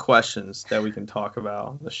gave us some questions that we can talk about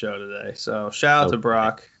on the show today. So shout out to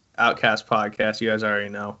Brock, Outcast Podcast. You guys already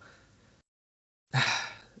know.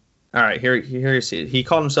 All right, here you see it. He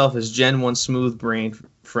called himself his Gen 1 smooth brain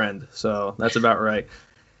friend, so that's about right.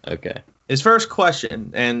 Okay. His first question,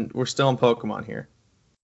 and we're still in Pokemon here.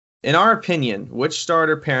 In our opinion, which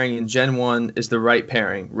starter pairing in Gen 1 is the right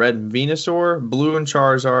pairing? Red and Venusaur, Blue and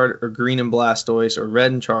Charizard, or Green and Blastoise, or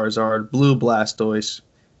Red and Charizard, Blue Blastoise,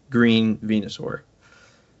 Green Venusaur?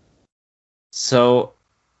 So,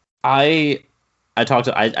 I talked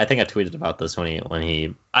to I think I tweeted about this when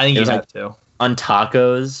he I think it you was have like to. on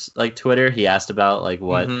Taco's like Twitter. He asked about like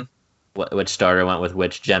Mhm. which starter went with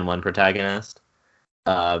which Gen 1 protagonist.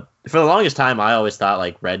 For the longest time, I always thought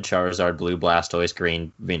like Red Charizard, Blue Blastoise,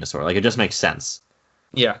 Green Venusaur. Like it just makes sense.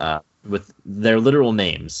 Yeah. With their literal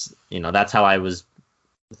names, that's how I always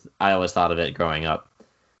thought of it growing up.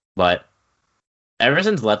 But ever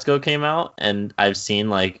since Let's Go came out, and I've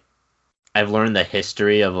learned the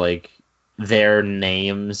history of like their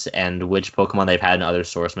names and which Pokemon they've had in other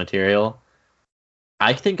source material.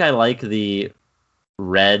 I think I like the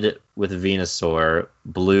Red with Venusaur,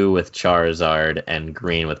 Blue with Charizard, and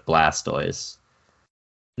Green with Blastoise.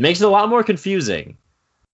 It makes it a lot more confusing.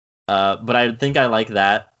 But I think I like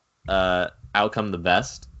that outcome the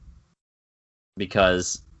best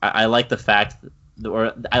because I like the fact,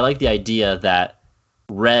 or I like the idea that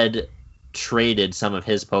Red traded some of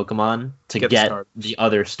his Pokemon to get the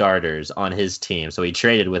other starters on his team. So he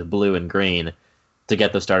traded with Blue and Green to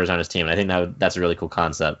get those starters on his team. And I think that's a really cool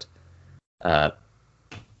concept.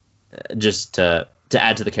 Just to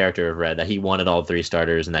add to the character of Red, that he wanted all three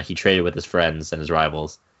starters and that he traded with his friends and his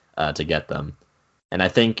rivals to get them. And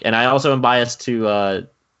I also am biased to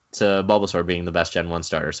Bulbasaur being the best Gen 1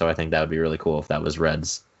 starter, so I think that would be really cool if that was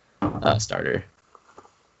Red's starter.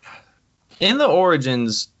 In the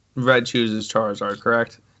Origins, Red chooses Charizard,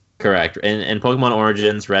 correct? Correct. In Pokemon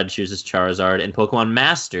Origins, Red chooses Charizard. In Pokemon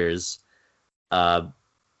Masters, it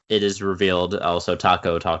is revealed, also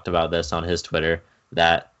Taco talked about this on his Twitter,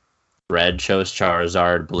 that Red chose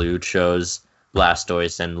Charizard, Blue chose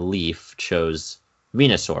Blastoise, and Leaf chose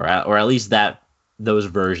Venusaur, or at least those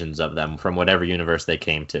versions of them from whatever universe they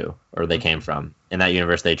came from. In that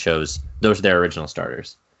universe, they chose those are their original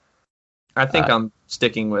starters. I think I'm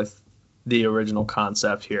sticking with the original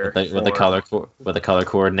concept here with the color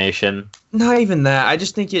coordination. Not even that. I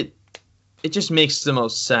just think it just makes the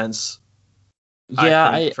most sense.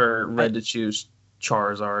 Yeah, for Red to choose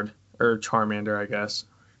Charizard or Charmander, I guess.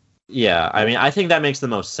 Yeah, I mean, I think that makes the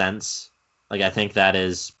most sense. Like, I think that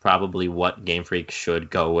is probably what Game Freak should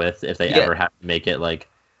go with if they ever have to make it like,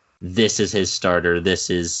 this is his starter, this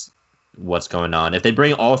is what's going on. If they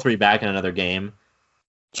bring all three back in another game,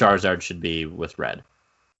 Charizard should be with Red.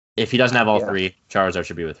 If he doesn't have all three, Charizard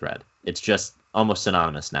should be with Red. It's just almost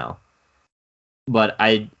synonymous now. But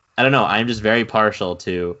I don't know. I'm just very partial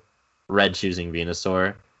to Red choosing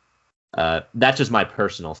Venusaur. That's just my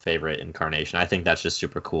personal favorite incarnation. I think that's just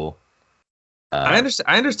super cool. I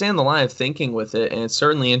understand the line of thinking with it, and it's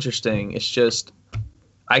certainly interesting. It's just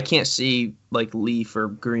I can't see like Leaf or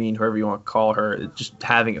Green, whoever you want to call her, just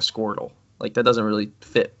having a Squirtle. Like that doesn't really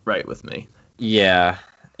fit right with me. Yeah,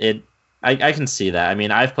 I can see that. I mean,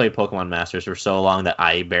 I've played Pokemon Masters for so long that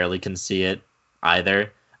I barely can see it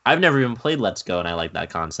either. I've never even played Let's Go, and I like that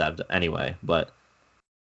concept anyway. But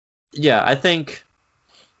yeah, I think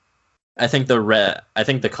the red. I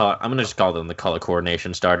think the color. I'm gonna just call them the color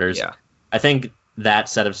coordination starters. Yeah. I think that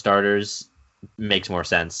set of starters makes more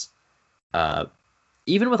sense.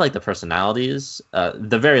 even with like the personalities,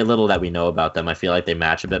 the very little that we know about them, I feel like they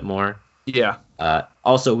match a bit more. Yeah.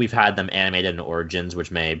 Also, we've had them animated in Origins,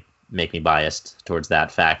 which may make me biased towards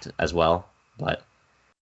that fact as well. But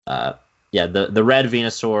yeah, the red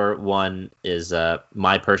Venusaur one is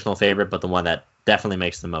my personal favorite, but the one that definitely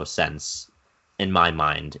makes the most sense in my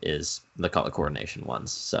mind is the color coordination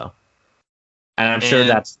ones. So, and I'm sure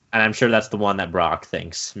that's the one that Brock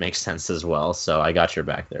thinks makes sense as well. So I got your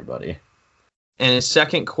back there, buddy. And his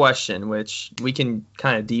second question, which we can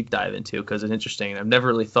kind of deep dive into because it's interesting. I've never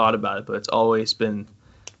really thought about it, but it's always been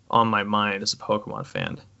on my mind as a Pokemon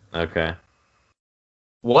fan. Okay.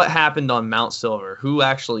 What happened on Mount Silver? Who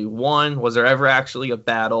actually won? Was there ever actually a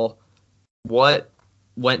battle? What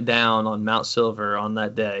went down on Mount Silver on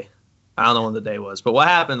that day? I don't know when the day was, but what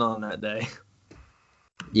happened on that day?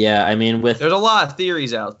 Yeah, I mean, there's a lot of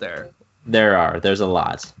theories out there. There's a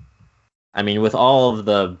lot. I mean, with all of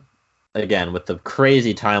with the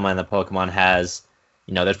crazy timeline that Pokemon has,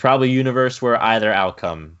 there's probably a universe where either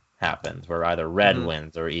outcome happens, where either Red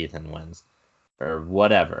wins or Ethan wins, or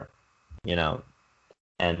whatever,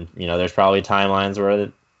 And, there's probably timelines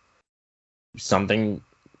where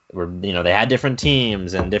they had different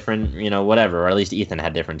teams and different, whatever, or at least Ethan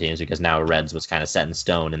had different teams because now Reds was kind of set in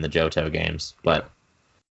stone in the Johto games. But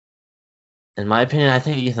in my opinion, I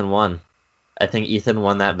think Ethan won. I think Ethan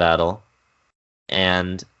won that battle.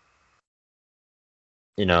 And,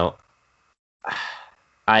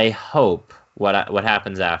 I hope what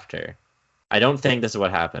happens after. I don't think this is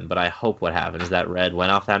what happened, but I hope what happened is that Red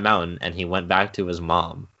went off that mountain and he went back to his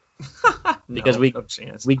mom. Because we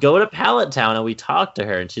go to Pallet Town and we talk to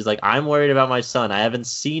her and she's like, I'm worried about my son. I haven't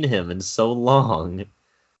seen him in so long.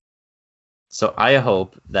 So I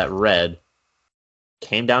hope that Red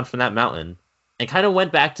came down from that mountain and kind of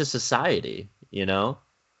went back to society,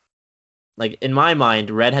 Like, in my mind,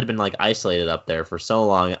 Red had been, isolated up there for so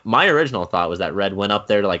long. My original thought was that Red went up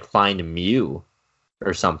there to, find Mew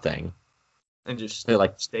or something. And just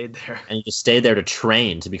stayed there. And he just stayed there to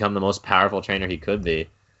train, to become the most powerful trainer he could be.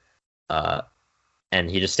 And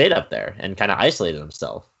he just stayed up there and kind of isolated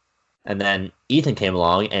himself. And then Ethan came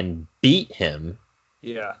along and beat him.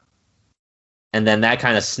 Yeah. And then that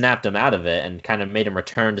kind of snapped him out of it and kind of made him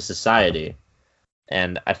return to society.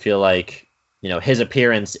 And I feel like, his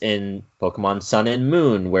appearance in Pokemon Sun and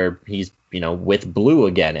Moon, where he's, with Blue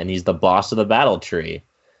again, and he's the boss of the battle tree.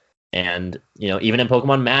 And, even in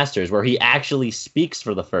Pokemon Masters, where he actually speaks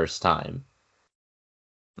for the first time.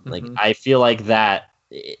 I feel like that,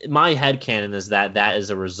 my headcanon is that is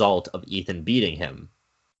a result of Ethan beating him.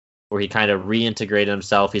 Where he kind of reintegrated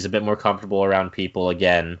himself, he's a bit more comfortable around people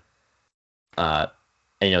again. And,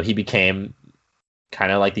 he became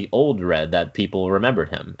kind of like the old Red that people remembered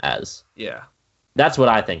him as. Yeah. That's what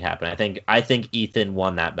I think happened. I think Ethan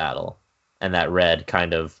won that battle. And that Red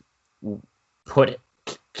kind of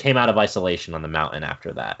came out of isolation on the mountain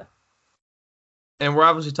after that. And we're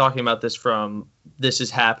obviously talking about this from this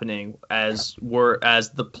is happening as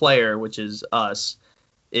the player, which is us,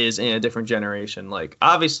 is in a different generation.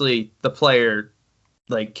 Obviously the player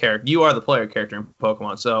character, you are the player character in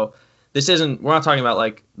Pokemon. So we're not talking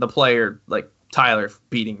about the player Tyler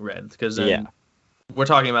beating Red, because we're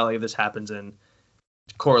talking about if this happens in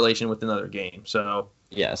correlation with another game. So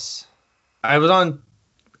yes, I was on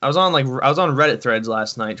Reddit threads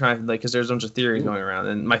last night trying because there's a bunch of theories going around,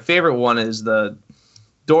 and my favorite one is the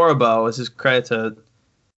Doribo. This is credit to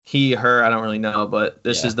he, her, I don't really know, but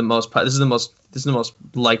this is the most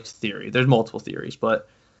liked theory. There's multiple theories, but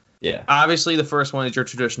obviously the first one is your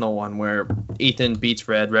traditional one where Ethan beats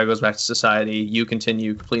Red goes back to society, you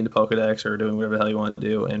continue completing the Pokedex or doing whatever the hell you want to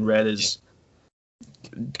do, and Red is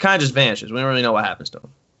kind of just vanishes. We don't really know what happens to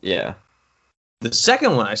him. Yeah. The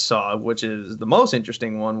second one I saw, which is the most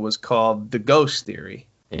interesting one, was called the Ghost Theory.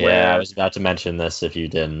 Yeah, I was about to mention this if you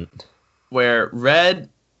didn't. Where Red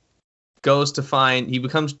goes to find...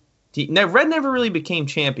 Red never really became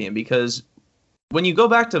champion, because when you go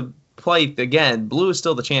back to play again, Blue is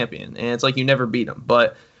still the champion, and it's you never beat him.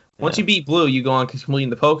 But once you beat Blue, you go on completing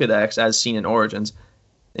the Pokedex, as seen in Origins,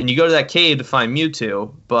 and you go to that cave to find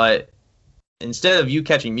Mewtwo, but instead of you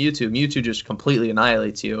catching Mewtwo just completely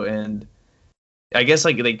annihilates you, and... I guess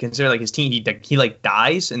they consider his team he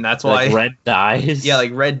dies, and that's why Red dies. Yeah,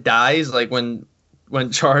 Red dies when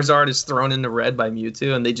Charizard is thrown into Red by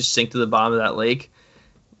Mewtwo and they just sink to the bottom of that lake.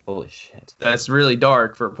 Holy shit. That's really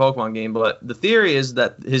dark for a Pokemon game, but the theory is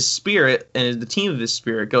that his spirit and the team of his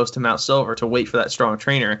spirit goes to Mount Silver to wait for that strong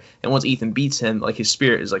trainer, and once Ethan beats him, his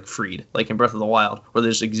spirit is freed, in Breath of the Wild, where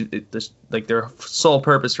there's their sole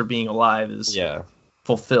purpose for being alive is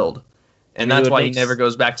fulfilled. And that's why he never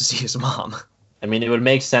goes back to see his mom. I mean, it would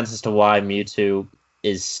make sense as to why Mewtwo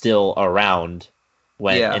is still around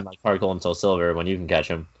when Yeah. in like Heart Gold and Soul Silver when you can catch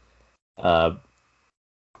him. I've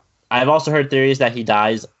also heard theories that he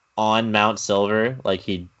dies on Mount Silver, like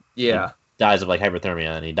he dies of like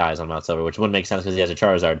hypothermia and he dies on Mount Silver, which wouldn't make sense because he has a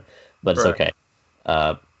Charizard, but it's okay.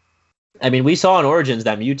 I mean, we saw in Origins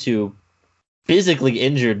that Mewtwo physically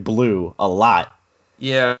injured Blue a lot.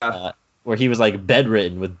 Yeah. Where he was like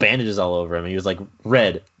bedridden with bandages all over him. And he was like,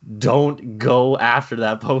 Red, don't go after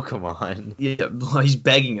that Pokemon. Yeah, he's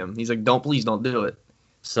begging him. He's like, please don't do it.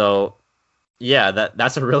 So, yeah,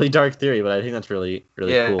 that's a really dark theory, but I think that's really cool.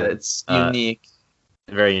 Yeah, it's unique.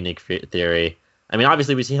 Very unique theory. I mean,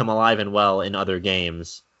 obviously we see him alive and well in other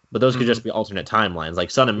games, but those could just be alternate timelines.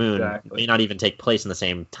 Like Sun and Moon may not even take place in the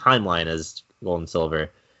same timeline as Gold and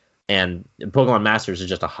Silver. And Pokemon Masters is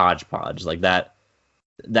just a hodgepodge. Like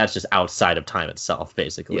that's just outside of time itself,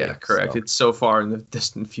 basically. Yeah, correct. So, it's so far in the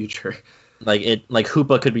distant future. Like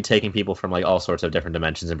Hoopa could be taking people from like all sorts of different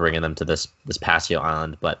dimensions and bringing them to this Pasio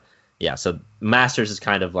Island. But yeah, so Masters is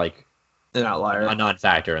kind of like an outlier, a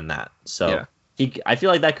non-factor in that. So I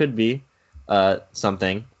feel like that could be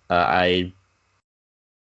something. I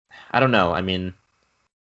don't know. I mean,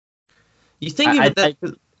 you think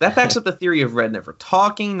that backs up the theory of Red never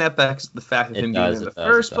talking. That backs up the fact of him being in the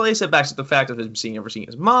first place. That backs up the fact of him never seeing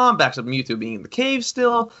his mom. Backs up Mewtwo being in the cave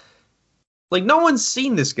still. Like, no one's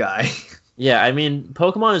seen this guy. Yeah, I mean,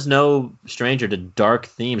 Pokemon is no stranger to dark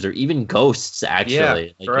themes or even ghosts,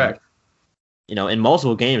 actually. Yeah, correct. In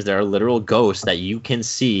multiple games, there are literal ghosts that you can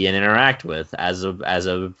see and interact with as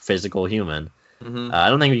a physical human. Mm-hmm. I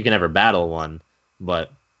don't think you can ever battle one,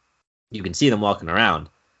 but you can see them walking around.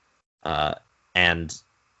 And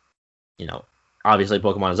obviously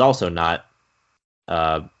Pokemon is also not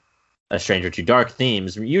a stranger to dark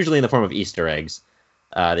themes, usually in the form of Easter eggs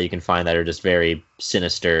that you can find that are just very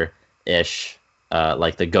sinister-ish,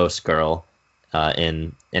 like the Ghost Girl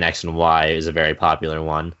in X and Y is a very popular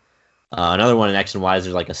one. Another one in X and Y is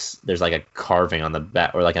there's like a carving on the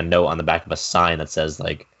back, or like a note on the back of a sign that says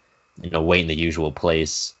like, wait in the usual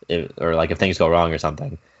place, or like if things go wrong or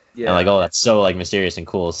something. Yeah. And like, oh, that's so like mysterious and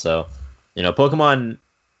cool. So, Pokemon,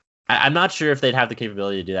 I'm not sure if they'd have the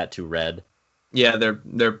capability to do that to Red. Yeah, they're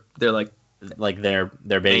like their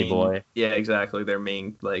baby boy. Yeah, exactly. Their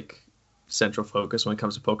main like central focus when it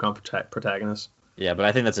comes to Pokemon protagonists. Yeah, but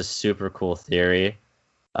I think that's a super cool theory.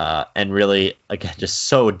 And really, again, just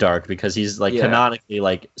so dark because he's like canonically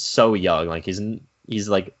like so young. Like he's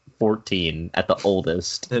like 14 at the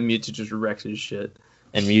oldest. And Mewtwo just wrecks his shit.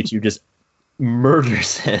 And Mewtwo just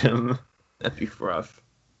murders him. That'd be rough.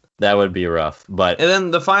 That would be rough. But and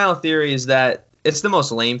then the final theory is that it's the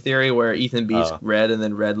most lame theory where Ethan beats Red and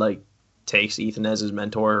then Red like takes Ethan as his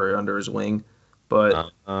mentor or under his wing.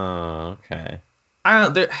 But okay. I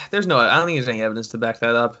don't think there's any evidence to back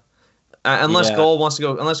that up. Unless Gold wants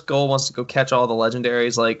to go catch all the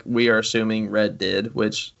legendaries like we are assuming Red did,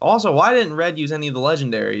 which also why didn't Red use any of the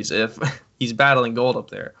legendaries if he's battling Gold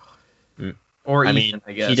up there? Or Ethan,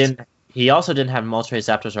 I guess. He also didn't have Moltres,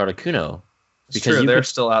 Zapdos, or Articuno. Because they're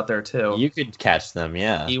still out there too. You could catch them,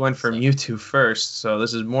 yeah. He went for Mewtwo first, so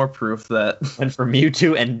this is more proof that went for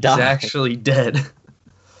Mewtwo and died. He's actually dead.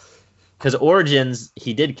 Because Origins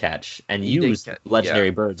he did catch and used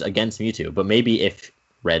legendary birds against Mewtwo, but maybe if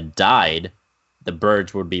Red died, the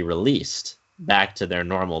birds would be released back to their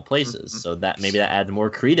normal places. Mm-hmm. So that maybe that adds more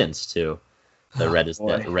credence to the Red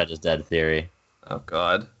is dead theory. Oh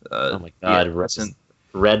God! Oh my God!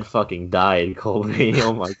 Red fucking died, Colby.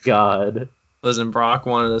 Oh my God! Listen, Brock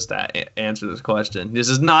wanted us to answer this question. This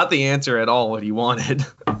is not the answer at all what he wanted.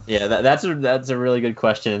 Yeah, that's a really good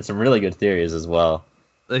question and some really good theories as well.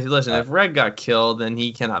 Listen, if Red got killed, then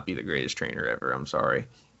he cannot be the greatest trainer ever. I'm sorry.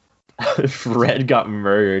 If Red got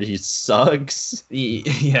murdered, he sucks.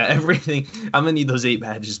 Yeah, everything. I'm gonna need those 8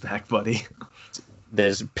 badges back, buddy. They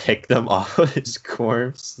just pick them off of his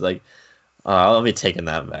corpse. Like, I'll be taking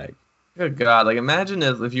that back. Good God! Like, imagine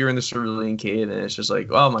if you're in the Cerulean Cave and it's just like,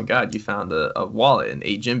 oh my God, you found a wallet and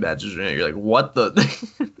 8 gym badges in it. You're like, what the?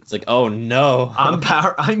 It's like, oh no! I'm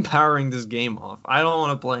powering this game off. I don't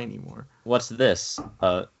want to play anymore. What's this?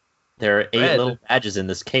 There are 8 little badges in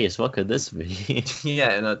this case. What could this be?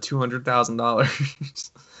 Yeah, and a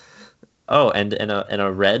 $200,000. Oh, and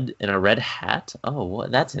a red hat. Oh,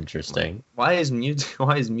 what? That's interesting. Why is Mewtwo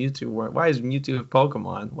a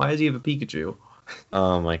Pokemon? Why does he have a Pikachu?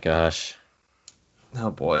 Oh my gosh. Oh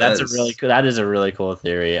boy. That is a really cool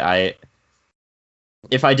theory.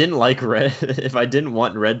 If I didn't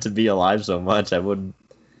want Red to be alive so much, I wouldn't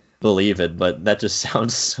believe it, but that just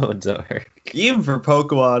sounds so dark. Even for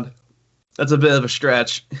Pokemon, that's a bit of a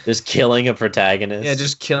stretch. Just killing a protagonist. Yeah,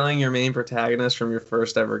 just killing your main protagonist from your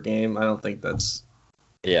first ever game. I don't think that's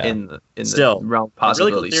Yeah. in the Still, realm of a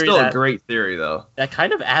really cool possibility. theory Still a that great theory though. that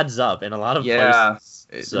kind of adds up in a lot of Yeah, places.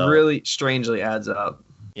 it So, really strangely adds up.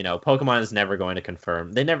 Pokemon is never going to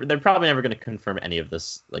confirm. They're probably never going to confirm any of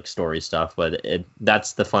this like story stuff. But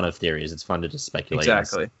that's the fun of theories. It's fun to just speculate.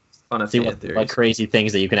 Exactly. Fun of See fan theories. what crazy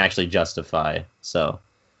things that you can actually justify. So,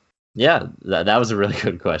 yeah, that was a really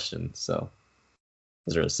good question. So, it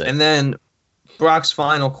was really sick. And then Brock's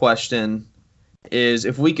final question is,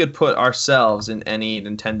 if we could put ourselves in any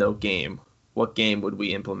Nintendo game, what game would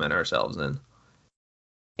we implement ourselves in?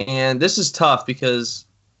 And this is tough because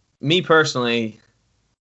me personally,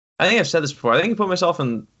 I think I've said this before. I think I put myself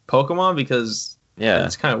in Pokemon because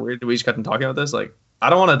it's kind of weird. We just got to talking about this. Like, I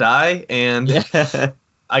don't want to die, and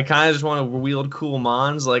I kind of just want to wield cool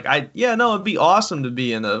mons. Like, it'd be awesome to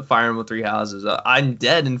be in a Fire Emblem Three Houses. I'm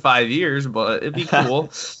dead in 5 years, but it'd be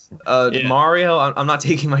cool. Mario, I'm not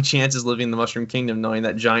taking my chances living in the Mushroom Kingdom knowing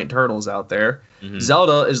that giant turtle's out there. Mm-hmm.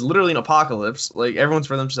 Zelda is literally an apocalypse. Like, everyone's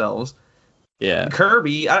for themselves. Yeah.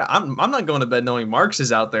 Kirby, I'm not going to bed knowing Marx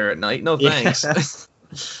is out there at night. No thanks.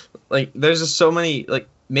 Like, there's just so many. Like,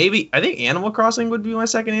 maybe I think Animal Crossing would be my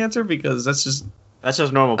second answer because that's just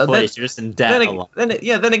normal place. You're just in debt a lot. Then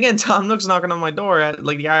again, Tom Nook's knocking on my door at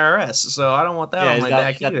like the IRS, so I don't want that on my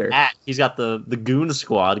back either. He's got the goon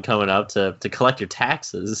squad coming up to collect your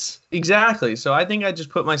taxes. Exactly. So I think I just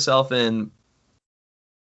put myself in.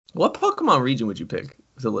 What Pokemon region would you pick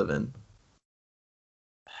to live in?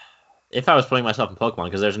 If I was putting myself in Pokemon,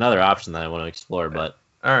 because there's another option that I want to explore, but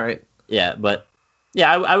all right. Yeah, but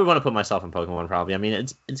yeah, I would want to put myself in Pokemon probably. I mean,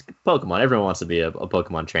 it's Pokemon. Everyone wants to be a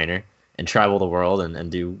Pokemon trainer and travel the world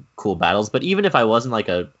and do cool battles. But even if I wasn't like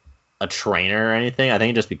a trainer or anything, I think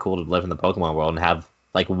it'd just be cool to live in the Pokemon world and have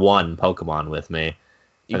like one Pokemon with me.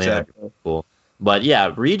 Exactly. I think that'd be cool. But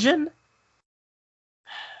yeah, region.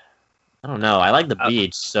 I don't know. I like the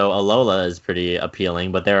beach, so Alola is pretty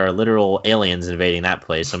appealing, but there are literal aliens invading that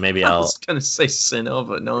place, so maybe I was gonna say Sinnoh,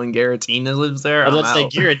 but knowing Giratina lives there, let's say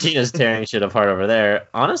Giratina's tearing shit apart over there.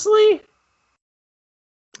 Honestly,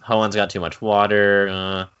 Hoenn's got too much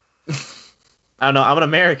water. I don't know. I'm an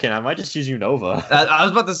American. I might just choose Unova. I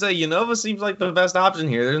was about to say Unova seems like the best option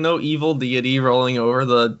here. There's no evil deity rolling over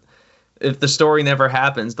the. If the story never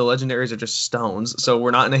happens, the legendaries are just stones, so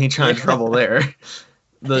we're not in any kind of trouble there.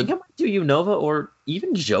 I think I might do Unova or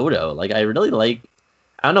even Johto. Like, I really like.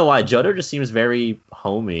 I don't know why Johto just seems very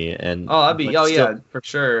homey and. Yeah, for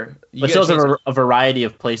sure. But still have a variety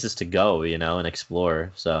of places to go, and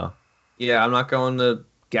explore. So. Yeah, I'm not going to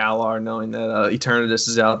Galar knowing that Eternatus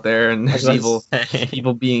is out there and there's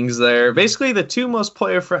evil beings there. Basically, the two most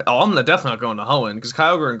player friendly. Oh, I'm definitely not going to Hoenn because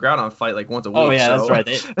Kyogre and Groudon fight like once a week. Oh yeah, so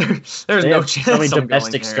that's right. There's no chance. So many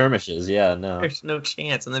domestic skirmishes. Yeah, no. There's no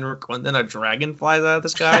chance. And then a dragon flies out of the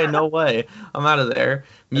sky. No way. I'm out of there.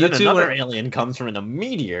 Mewtwo, another alien comes from a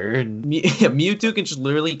meteor. And... Mewtwo can just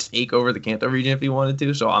literally take over the Kanto region if he wanted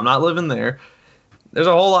to. So I'm not living there. There's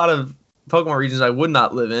a whole lot of Pokemon regions I would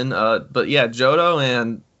not live in, but yeah, Johto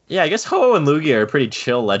and I guess Ho-Oh and Lugia are pretty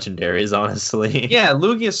chill legendaries, honestly. Yeah,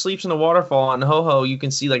 Lugia sleeps in a waterfall, and Ho-Oh you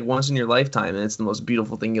can see like once in your lifetime, and it's the most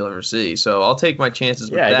beautiful thing you'll ever see. So I'll take my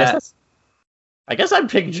chances with that. I guess I'd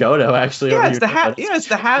pick Johto actually. Yeah,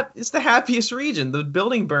 it's the happiest region. The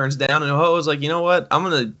building burns down, and Ho-Oh's like, you know what? I'm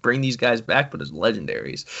gonna bring these guys back, but as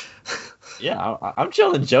legendaries. Yeah, I'm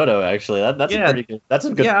chilling Johto actually. That's a pretty good. That's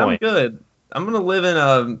a good point. Yeah, I'm good. I'm gonna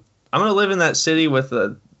live in that city with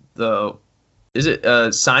the is it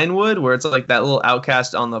Signwood, where it's like that little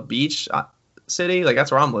outcast on the beach city? Like, that's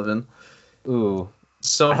where I'm living. Ooh.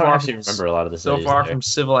 So I don't actually remember a lot of the cities. So far there. From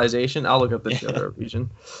civilization. I'll look up the Johto region.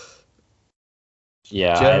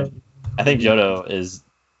 Yeah, I think Johto is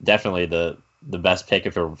definitely the best pick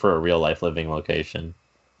for a real life living location.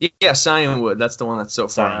 Yeah, Signwood. That's the one that's so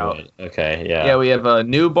far out. Okay, yeah. Yeah, we have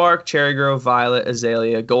Newbark, Cherry Grove, Violet,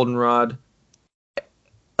 Azalea, Goldenrod.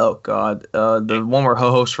 Oh God, the one where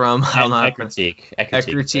Ho-Ho's from. Ecruteak,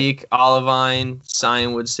 Olivine,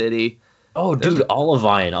 Signwood City. Oh, dude,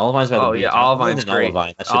 Olivine. Olivine's by the beach. Yeah, Olivine's great.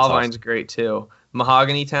 Olivine's awesome. Great too.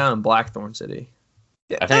 Mahogany Town and Blackthorn City.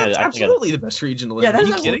 Yeah, that's absolutely the best region to live in. Are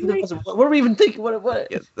you kidding me? What are we even thinking? What?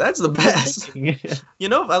 Yeah, that's the best.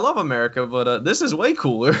 I love America, but this is way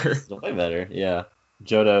cooler. It's way better. Yeah,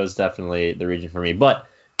 Johto is definitely the region for me. But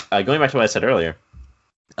going back to what I said earlier.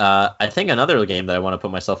 I think another game that I want to put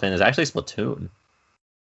myself in is actually Splatoon.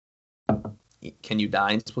 Can you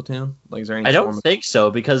die in Splatoon? Like, is there any? I don't think so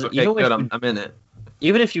because I'm in it.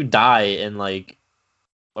 Even if you die in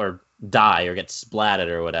or get splatted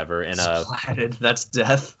or whatever splatted, that's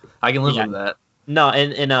death. I can live with that. No,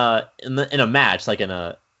 in a match, like in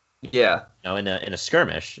a in a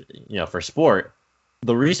skirmish, for sport,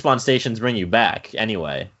 the respawn stations bring you back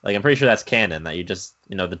anyway. Like, I'm pretty sure that's canon, that you just,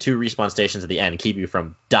 the 2 respawn stations at the end keep you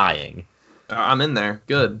from dying. I'm in there.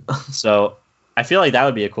 Good. So I feel like that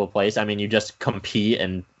would be a cool place. I mean, you just compete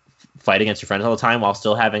and fight against your friends all the time while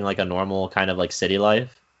still having like a normal kind of like city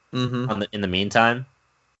life in the meantime.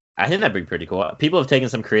 I think that'd be pretty cool. People have taken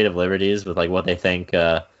some creative liberties with like what they think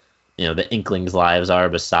the Inklings' lives are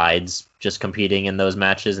besides just competing in those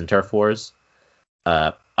matches and turf wars.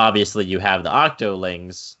 Obviously, you have the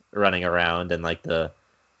Octolings running around and like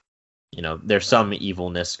there's some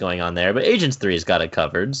evilness going on there, but Agents 3's got it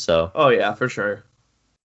covered. So oh yeah, for sure.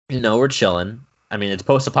 We're chilling. I mean, it's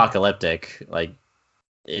post-apocalyptic. Like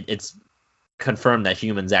it's confirmed that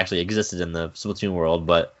humans actually existed in the Splatoon world,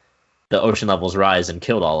 but the ocean levels rise and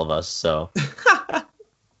killed all of us. So,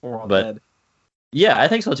 we're all dead. Yeah, I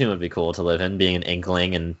think Splatoon would be cool to live in, being an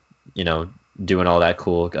Inkling and doing all that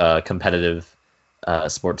cool competitive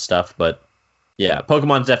sports stuff. But yeah,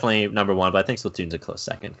 Pokemon's definitely number 1, but I think Splatoon's a close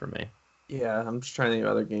second for me. Yeah, I'm just trying to think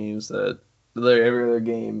of other games that every other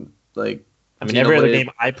game like. I mean, every other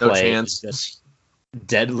game I play is just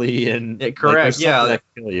deadly and correct. Yeah, that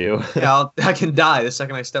kill you. Yeah, I can die the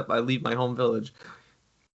second I leave my home village.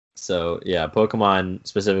 So yeah, Pokemon,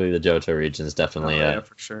 specifically the Johto region, is definitely yeah,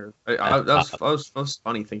 for sure. That was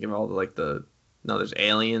funny thinking about there's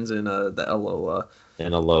aliens in the Alola.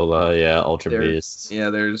 In Alola, yeah, Ultra Beasts.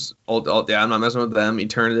 Yeah, there's I'm not messing with them.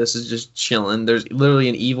 Eternatus is just chilling. There's literally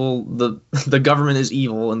an evil. The government is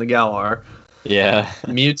evil in the Galar. Yeah.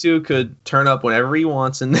 Mewtwo could turn up whenever he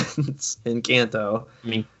wants in Kanto. I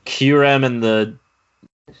mean, Kyurem and the...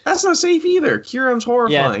 That's not safe either. Kyurem's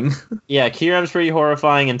horrifying. Yeah, Kyurem's pretty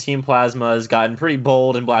horrifying, and Team Plasma has gotten pretty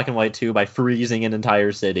bold in Black and White too by freezing an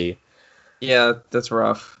entire city. Yeah, that's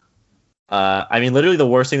rough. I mean, literally the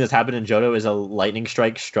worst thing that's happened in Johto is a lightning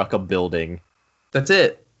strike struck a building. That's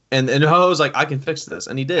it. And Ho-Ho's like, I can fix this,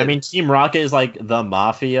 and he did. I mean, Team Rocket is like the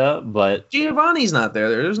mafia, but Giovanni's not there.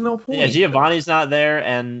 There's no point. Yeah, Giovanni's not there,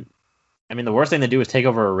 and I mean, the worst thing to do is take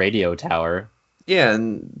over a radio tower. Yeah,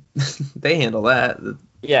 and they handle that.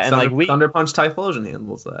 Yeah, and Thunder Punch Typhlosion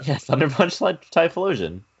handles that. Yeah, Thunder Punch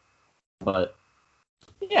Typhlosion. But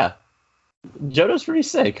yeah, Johto's pretty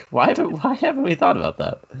sick. Why haven't we thought about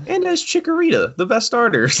that? And there's Chikorita, the best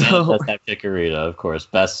starter. So let's have Chikorita, of course,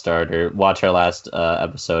 best starter. Watch our last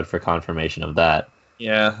episode for confirmation of that.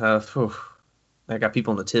 Yeah, I got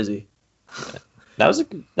people in the tizzy. That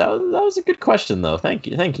was a good question, though. Thank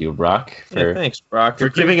you, Brock. Thanks, Brock, for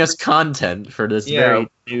giving us content for this very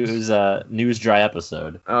news dry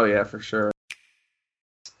episode. Oh yeah, for sure.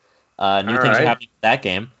 New things are happening with that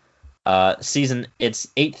game. Its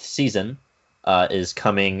 8th season is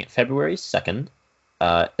coming February 2nd.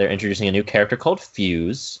 They're introducing a new character called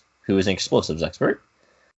Fuse, who is an explosives expert.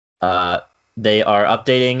 They are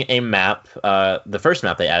updating a map. The first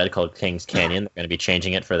map they added called King's Canyon. They're going to be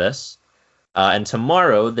changing it for this. And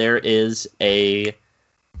tomorrow there is there's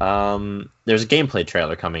a gameplay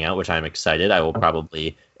trailer coming out, which I'm excited. I will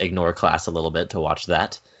probably ignore class a little bit to watch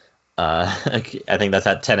that. I think that's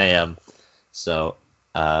at 10 a.m. So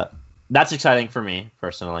that's exciting for me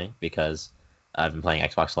personally because I've been playing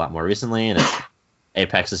Xbox a lot more recently, and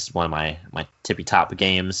Apex is one of my tippy top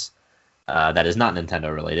games that is not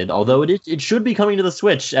Nintendo related. Although it should be coming to the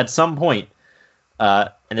Switch at some point. And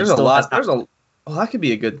there's a lot. Oh, that could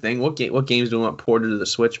be a good thing. What games do we want ported to the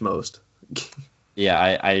Switch most?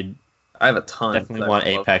 Yeah, I have a ton. Definitely want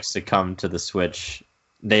Apex to come to the Switch.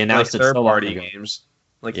 They announced it so long ago. Games.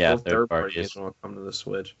 Third-party games want to come to the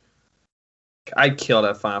Switch. I'd kill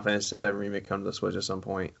that Final Fantasy VII remake come to the Switch at some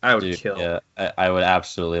point. I would kill. Yeah, I would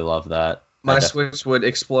absolutely love that. My Switch would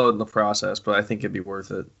explode in the process, but I think it'd be worth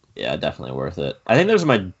it. Yeah, definitely worth it. I think those are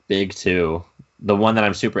my big two. The one that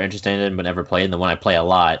I'm super interested in but never played, and the one I play a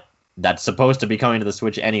lot. That's supposed to be coming to the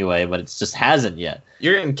Switch anyway, but it just hasn't yet.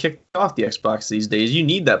 You're getting kicked off the Xbox these days. You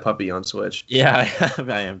need that puppy on Switch. Yeah,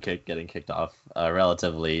 I am getting kicked off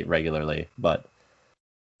relatively regularly. But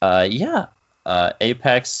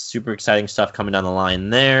Apex, super exciting stuff coming down the line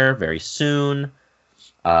there very soon.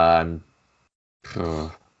 Pokemon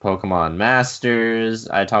Masters,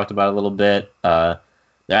 I talked about a little bit. They're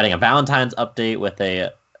adding a Valentine's update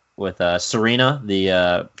with Serena,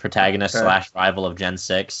 the protagonist / rival of Gen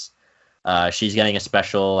 6. She's getting a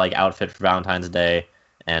special outfit for Valentine's Day,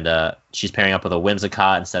 and she's pairing up with a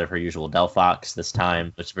Whimsicott instead of her usual Delphox this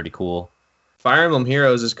time, which is pretty cool. Fire Emblem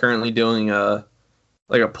Heroes is currently doing a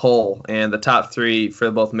poll, and the top 3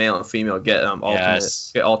 for both male and female get ultimate.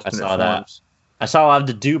 Yes, get ultimate I saw forms. That. I saw a lot of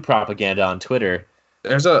the do propaganda on Twitter.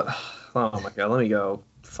 There's oh my god, let me go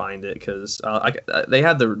find it because they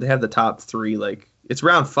had the top 3 It's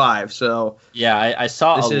round 5, so Yeah, I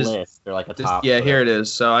saw this a is list or like a this, top. yeah, here it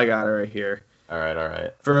is. So I got it right here. All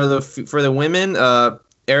right. For the women,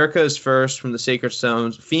 Erica is first from the Sacred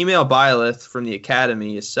Stones. Female Byleth from the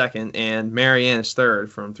Academy is second, and Marianne is third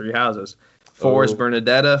from Three Houses. 4 is Oh.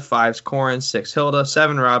 Bernadetta, 5 is Corin, 6 Hilda,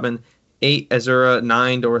 7 Robin, 8 Azura,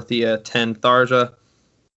 9 Dorothea, 10 Tharja.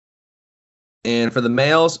 And for the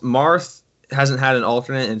males, Marth hasn't had an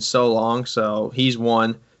alternate in so long, so he's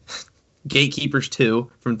 1. Gatekeepers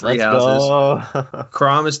 2 from Three Let's Houses. go.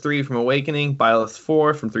 Krom is 3 from Awakening. Byleth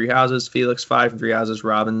 4 from Three Houses. Felix 5 from Three Houses.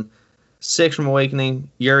 Robin 6 from Awakening.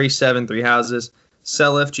 Yuri 7, Three Houses.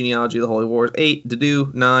 Seliph, Genealogy of the Holy Wars 8.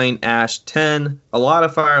 Dedue 9. Ash 10. A lot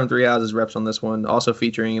of Fire and Three Houses reps on this one. Also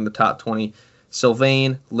featuring in the top 20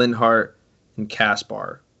 Sylvain, Linhardt, and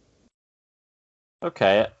Caspar.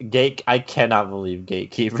 Okay, I cannot believe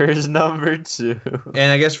Gatekeeper is number 2.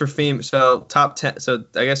 And I guess for female, so top 10, so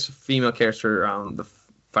I guess female character the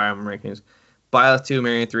Fire Emblem rankings. Byleth 2,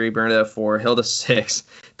 Marion 3, Bernadette 4, Hilda 6,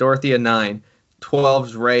 Dorothea 9, 12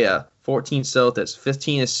 is Rhea, 14 Sothis,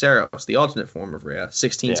 15 is Seros, the alternate form of Rhea,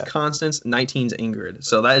 16 is Constance, 19 is Ingrid.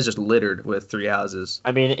 So that is just littered with Three Houses.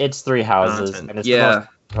 I mean, it's Three Houses, content. and it's Yeah. the most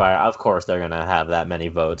fire. Of course, they're gonna have that many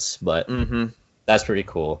votes, but that's pretty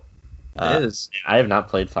cool. It is. I have not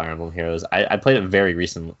played Fire Emblem Heroes. I played it very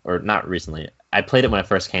recently, or not recently. I played it when it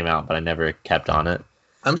first came out, but I never kept on it.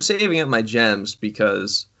 I'm saving up my gems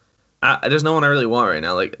because there's no one I really want right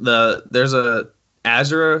now. Like there's a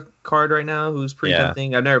Azura card right now who's pretty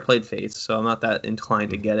tempting. I've never played Faith, so I'm not that inclined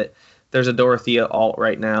to get it. There's a Dorothea alt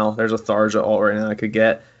right now. There's a Tharja alt right now I could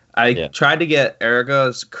get. I tried to get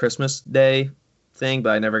Erica's Christmas Day thing, but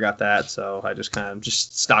I never got that, so I just kind of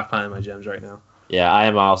stockpiling my gems right now. Yeah,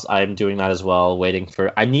 I'm doing that as well, waiting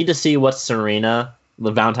for... I need to see what Serena,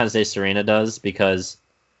 the Valentine's Day Serena does, because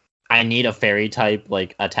I need a fairy type,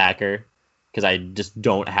 like, attacker, because I just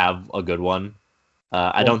don't have a good one.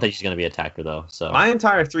 I don't think she's going to be attacker, though, so... My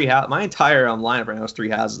entire lineup right now is Three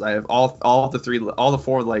Houses. I have all the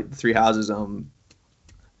 4, like, Three Houses,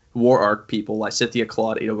 War Arc people, like Scythia,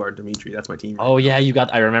 Claude, Edelgard, Dimitri. That's my team. Oh, yeah,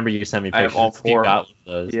 I remember you sent me pictures. I have all 4. You got one of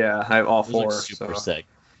those. Yeah, I have all 4. Super sick.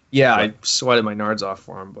 Yeah, I sweated my nards off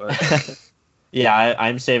for him, but yeah,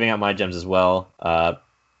 I'm saving up my gems as well.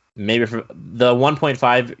 Maybe for the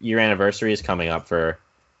 1.5 year anniversary is coming up for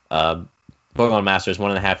Pokemon Masters,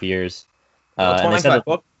 1.5 years.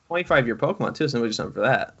 25 year Pokemon too, so we just something for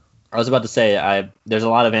that. I was about to say there's a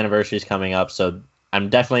lot of anniversaries coming up, so I'm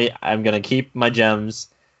gonna keep my gems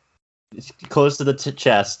close to the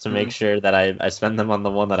chest to make sure that I spend them on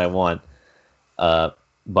the one that I want.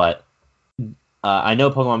 But I know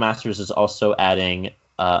Pokemon Masters is also adding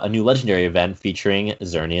a new legendary event featuring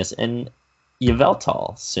Xerneas and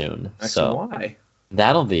Yveltal soon. X so and Y.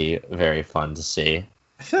 That'll be very fun to see.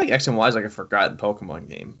 I feel like X and Y is like a forgotten Pokemon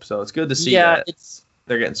game, so it's good to see that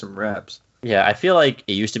they're getting some reps. Yeah, I feel like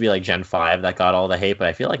it used to be like Gen 5 that got all the hate, but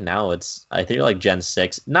I feel like now I feel like Gen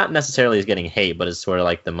 6, not necessarily is getting hate, but it's sort of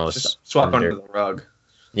like the most... Just swap under the rug.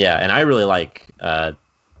 Yeah, and I really like...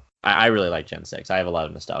 I really like Gen 6. I have a lot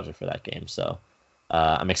of nostalgia for that game, so...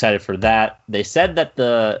 I'm excited for that. They said that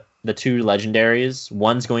the 2 legendaries,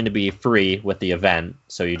 one's going to be free with the event,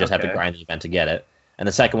 so you just have to grind the event to get it. And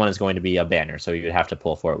the second one is going to be a banner, so you'd have to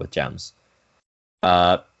pull for it with gems.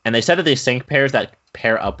 And they said that the sync pairs that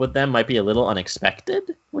pair up with them might be a little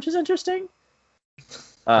unexpected, which is interesting.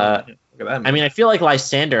 I mean, I feel like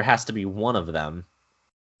Lysander has to be one of them.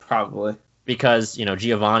 Probably. Because,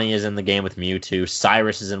 Giovanni is in the game with Mewtwo,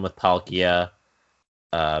 Cyrus is in with Palkia,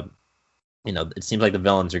 it seems like the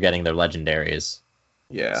villains are getting their legendaries.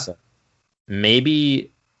 Yeah. So maybe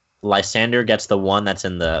Lysander gets the one that's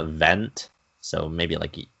in the event. So maybe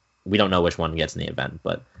we don't know which one gets in the event,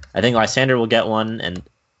 but I think Lysander will get one, and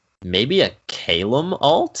maybe a Calum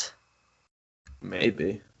alt?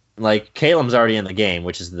 Maybe. Like, Calum's already in the game,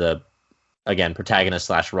 which is the, again, protagonist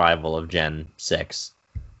 / rival of Gen 6.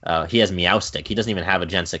 He has Meowstic. He doesn't even have a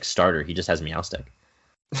Gen 6 starter. He just has Meowstic.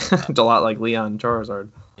 It's a lot like Leon Charizard.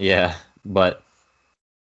 Yeah. But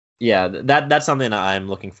yeah, that's something I'm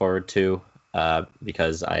looking forward to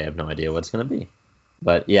because I have no idea what it's going to be.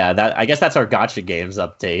 But yeah, I guess that's our Gacha Games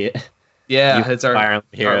update. Yeah, it's our Fire Emblem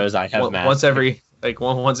Heroes. I have once every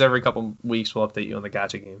couple weeks we'll update you on the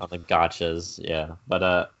Gacha game. On the gachas, yeah.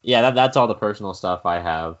 But yeah, that's all the personal stuff I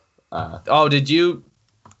have. Did you?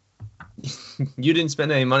 You didn't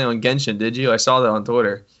spend any money on Genshin, did you? I saw that on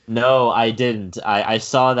Twitter. No, I didn't. I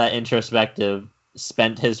saw that Introspective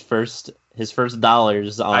spent his first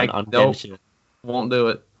dollars on Genshin. Won't do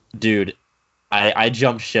it. Dude, I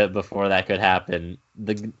jumped ship before that could happen.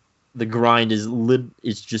 The grind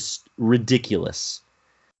is just ridiculous.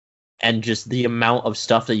 and just the amount of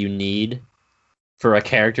stuff that you need for a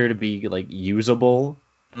character to be like usable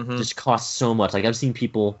just costs so much. Like I've seen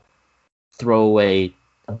people throw away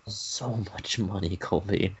so much money,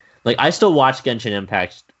 Colby. Like I still watch Genshin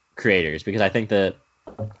Impact creators because I think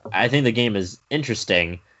the game is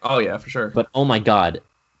interesting. Oh yeah, for sure. But oh my god,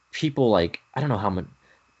 people like I don't know how much,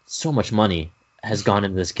 so much money has gone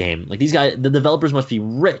into this game. Like these guys, the developers must be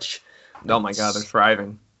rich. Oh my god, they're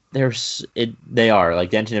thriving. They are.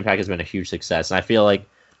 Like Genshin Impact has been a huge success, and I feel like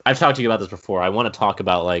I've talked to you about this before. I want to talk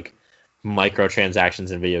about like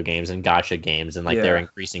microtransactions in video games and gacha games and like their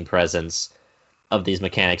increasing presence of these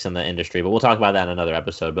mechanics in the industry. But we'll talk about that in another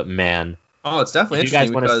episode. But man, it's definitely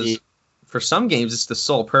interesting because for some games, it's the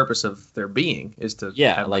sole purpose of their being is to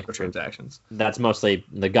have like microtransactions. That's mostly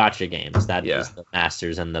the gacha games. That is the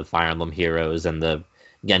Masters and the Fire Emblem Heroes and the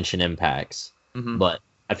Genshin Impacts. But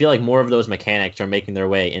I feel like more of those mechanics are making their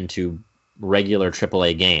way into regular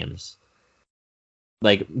AAA games.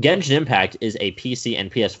 Like Genshin Impact is a PC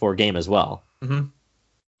and PS4 game as well.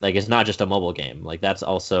 Like it's not just a mobile game. Like that's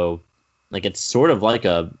also like it's sort of like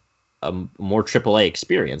a more AAA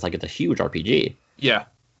experience. Like it's a huge RPG. Yeah.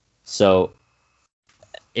 So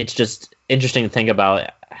it's just interesting to think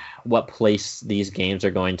about what place these games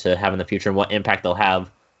are going to have in the future and what impact they'll have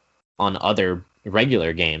on other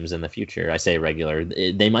regular games in the future. I say regular.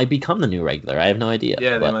 They might become the new regular. I have no idea.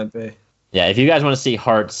 Yeah, they might be. Yeah, if you guys want to see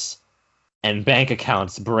hearts and bank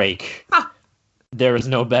accounts break, there is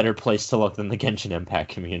no better place to look than the Genshin Impact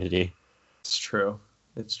community. It's true.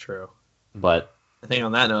 It's true. But I think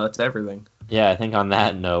on that note, that's everything. Yeah, I think on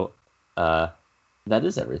that note, that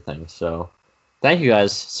is everything. So thank you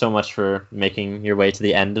guys so much for making your way to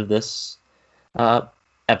the end of this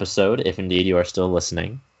episode, if indeed you are still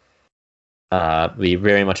listening. We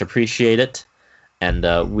very much appreciate it.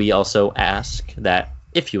 And we also ask that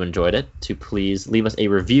if you enjoyed it, to please leave us a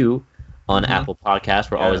review on Apple Podcasts.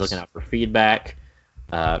 We're always looking out for feedback.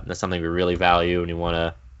 That's something we really value, and we want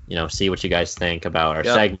to see what you guys think about our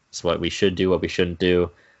segments, what we should do, what we shouldn't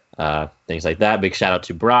do, things like that. Big shout out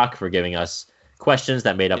to Brock for giving us questions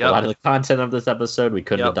that made up a lot of the content of this episode. We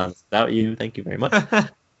couldn't have done this without you. Thank you very much.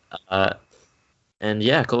 And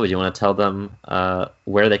yeah, Chloe, do you want to tell them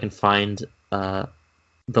where they can find the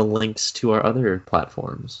links to our other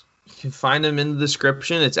platforms? You can find them in the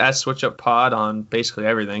description. It's at SwitchUpPod on basically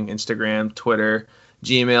everything: Instagram, Twitter,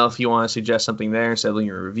 Gmail. If you want to suggest something there instead of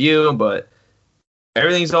leaving a review, but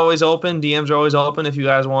everything's always open. DMs are always open. If you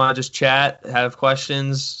guys want to just chat, have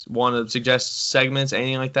questions, want to suggest segments,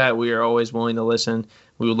 anything like that, we are always willing to listen.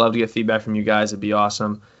 We would love to get feedback from you guys. It'd be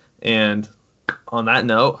awesome. And on that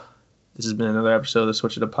note, this has been another episode of the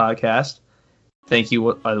Switch It Up podcast. Thank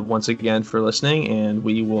you once again for listening, and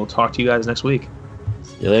we will talk to you guys next week.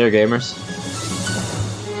 See you later, gamers.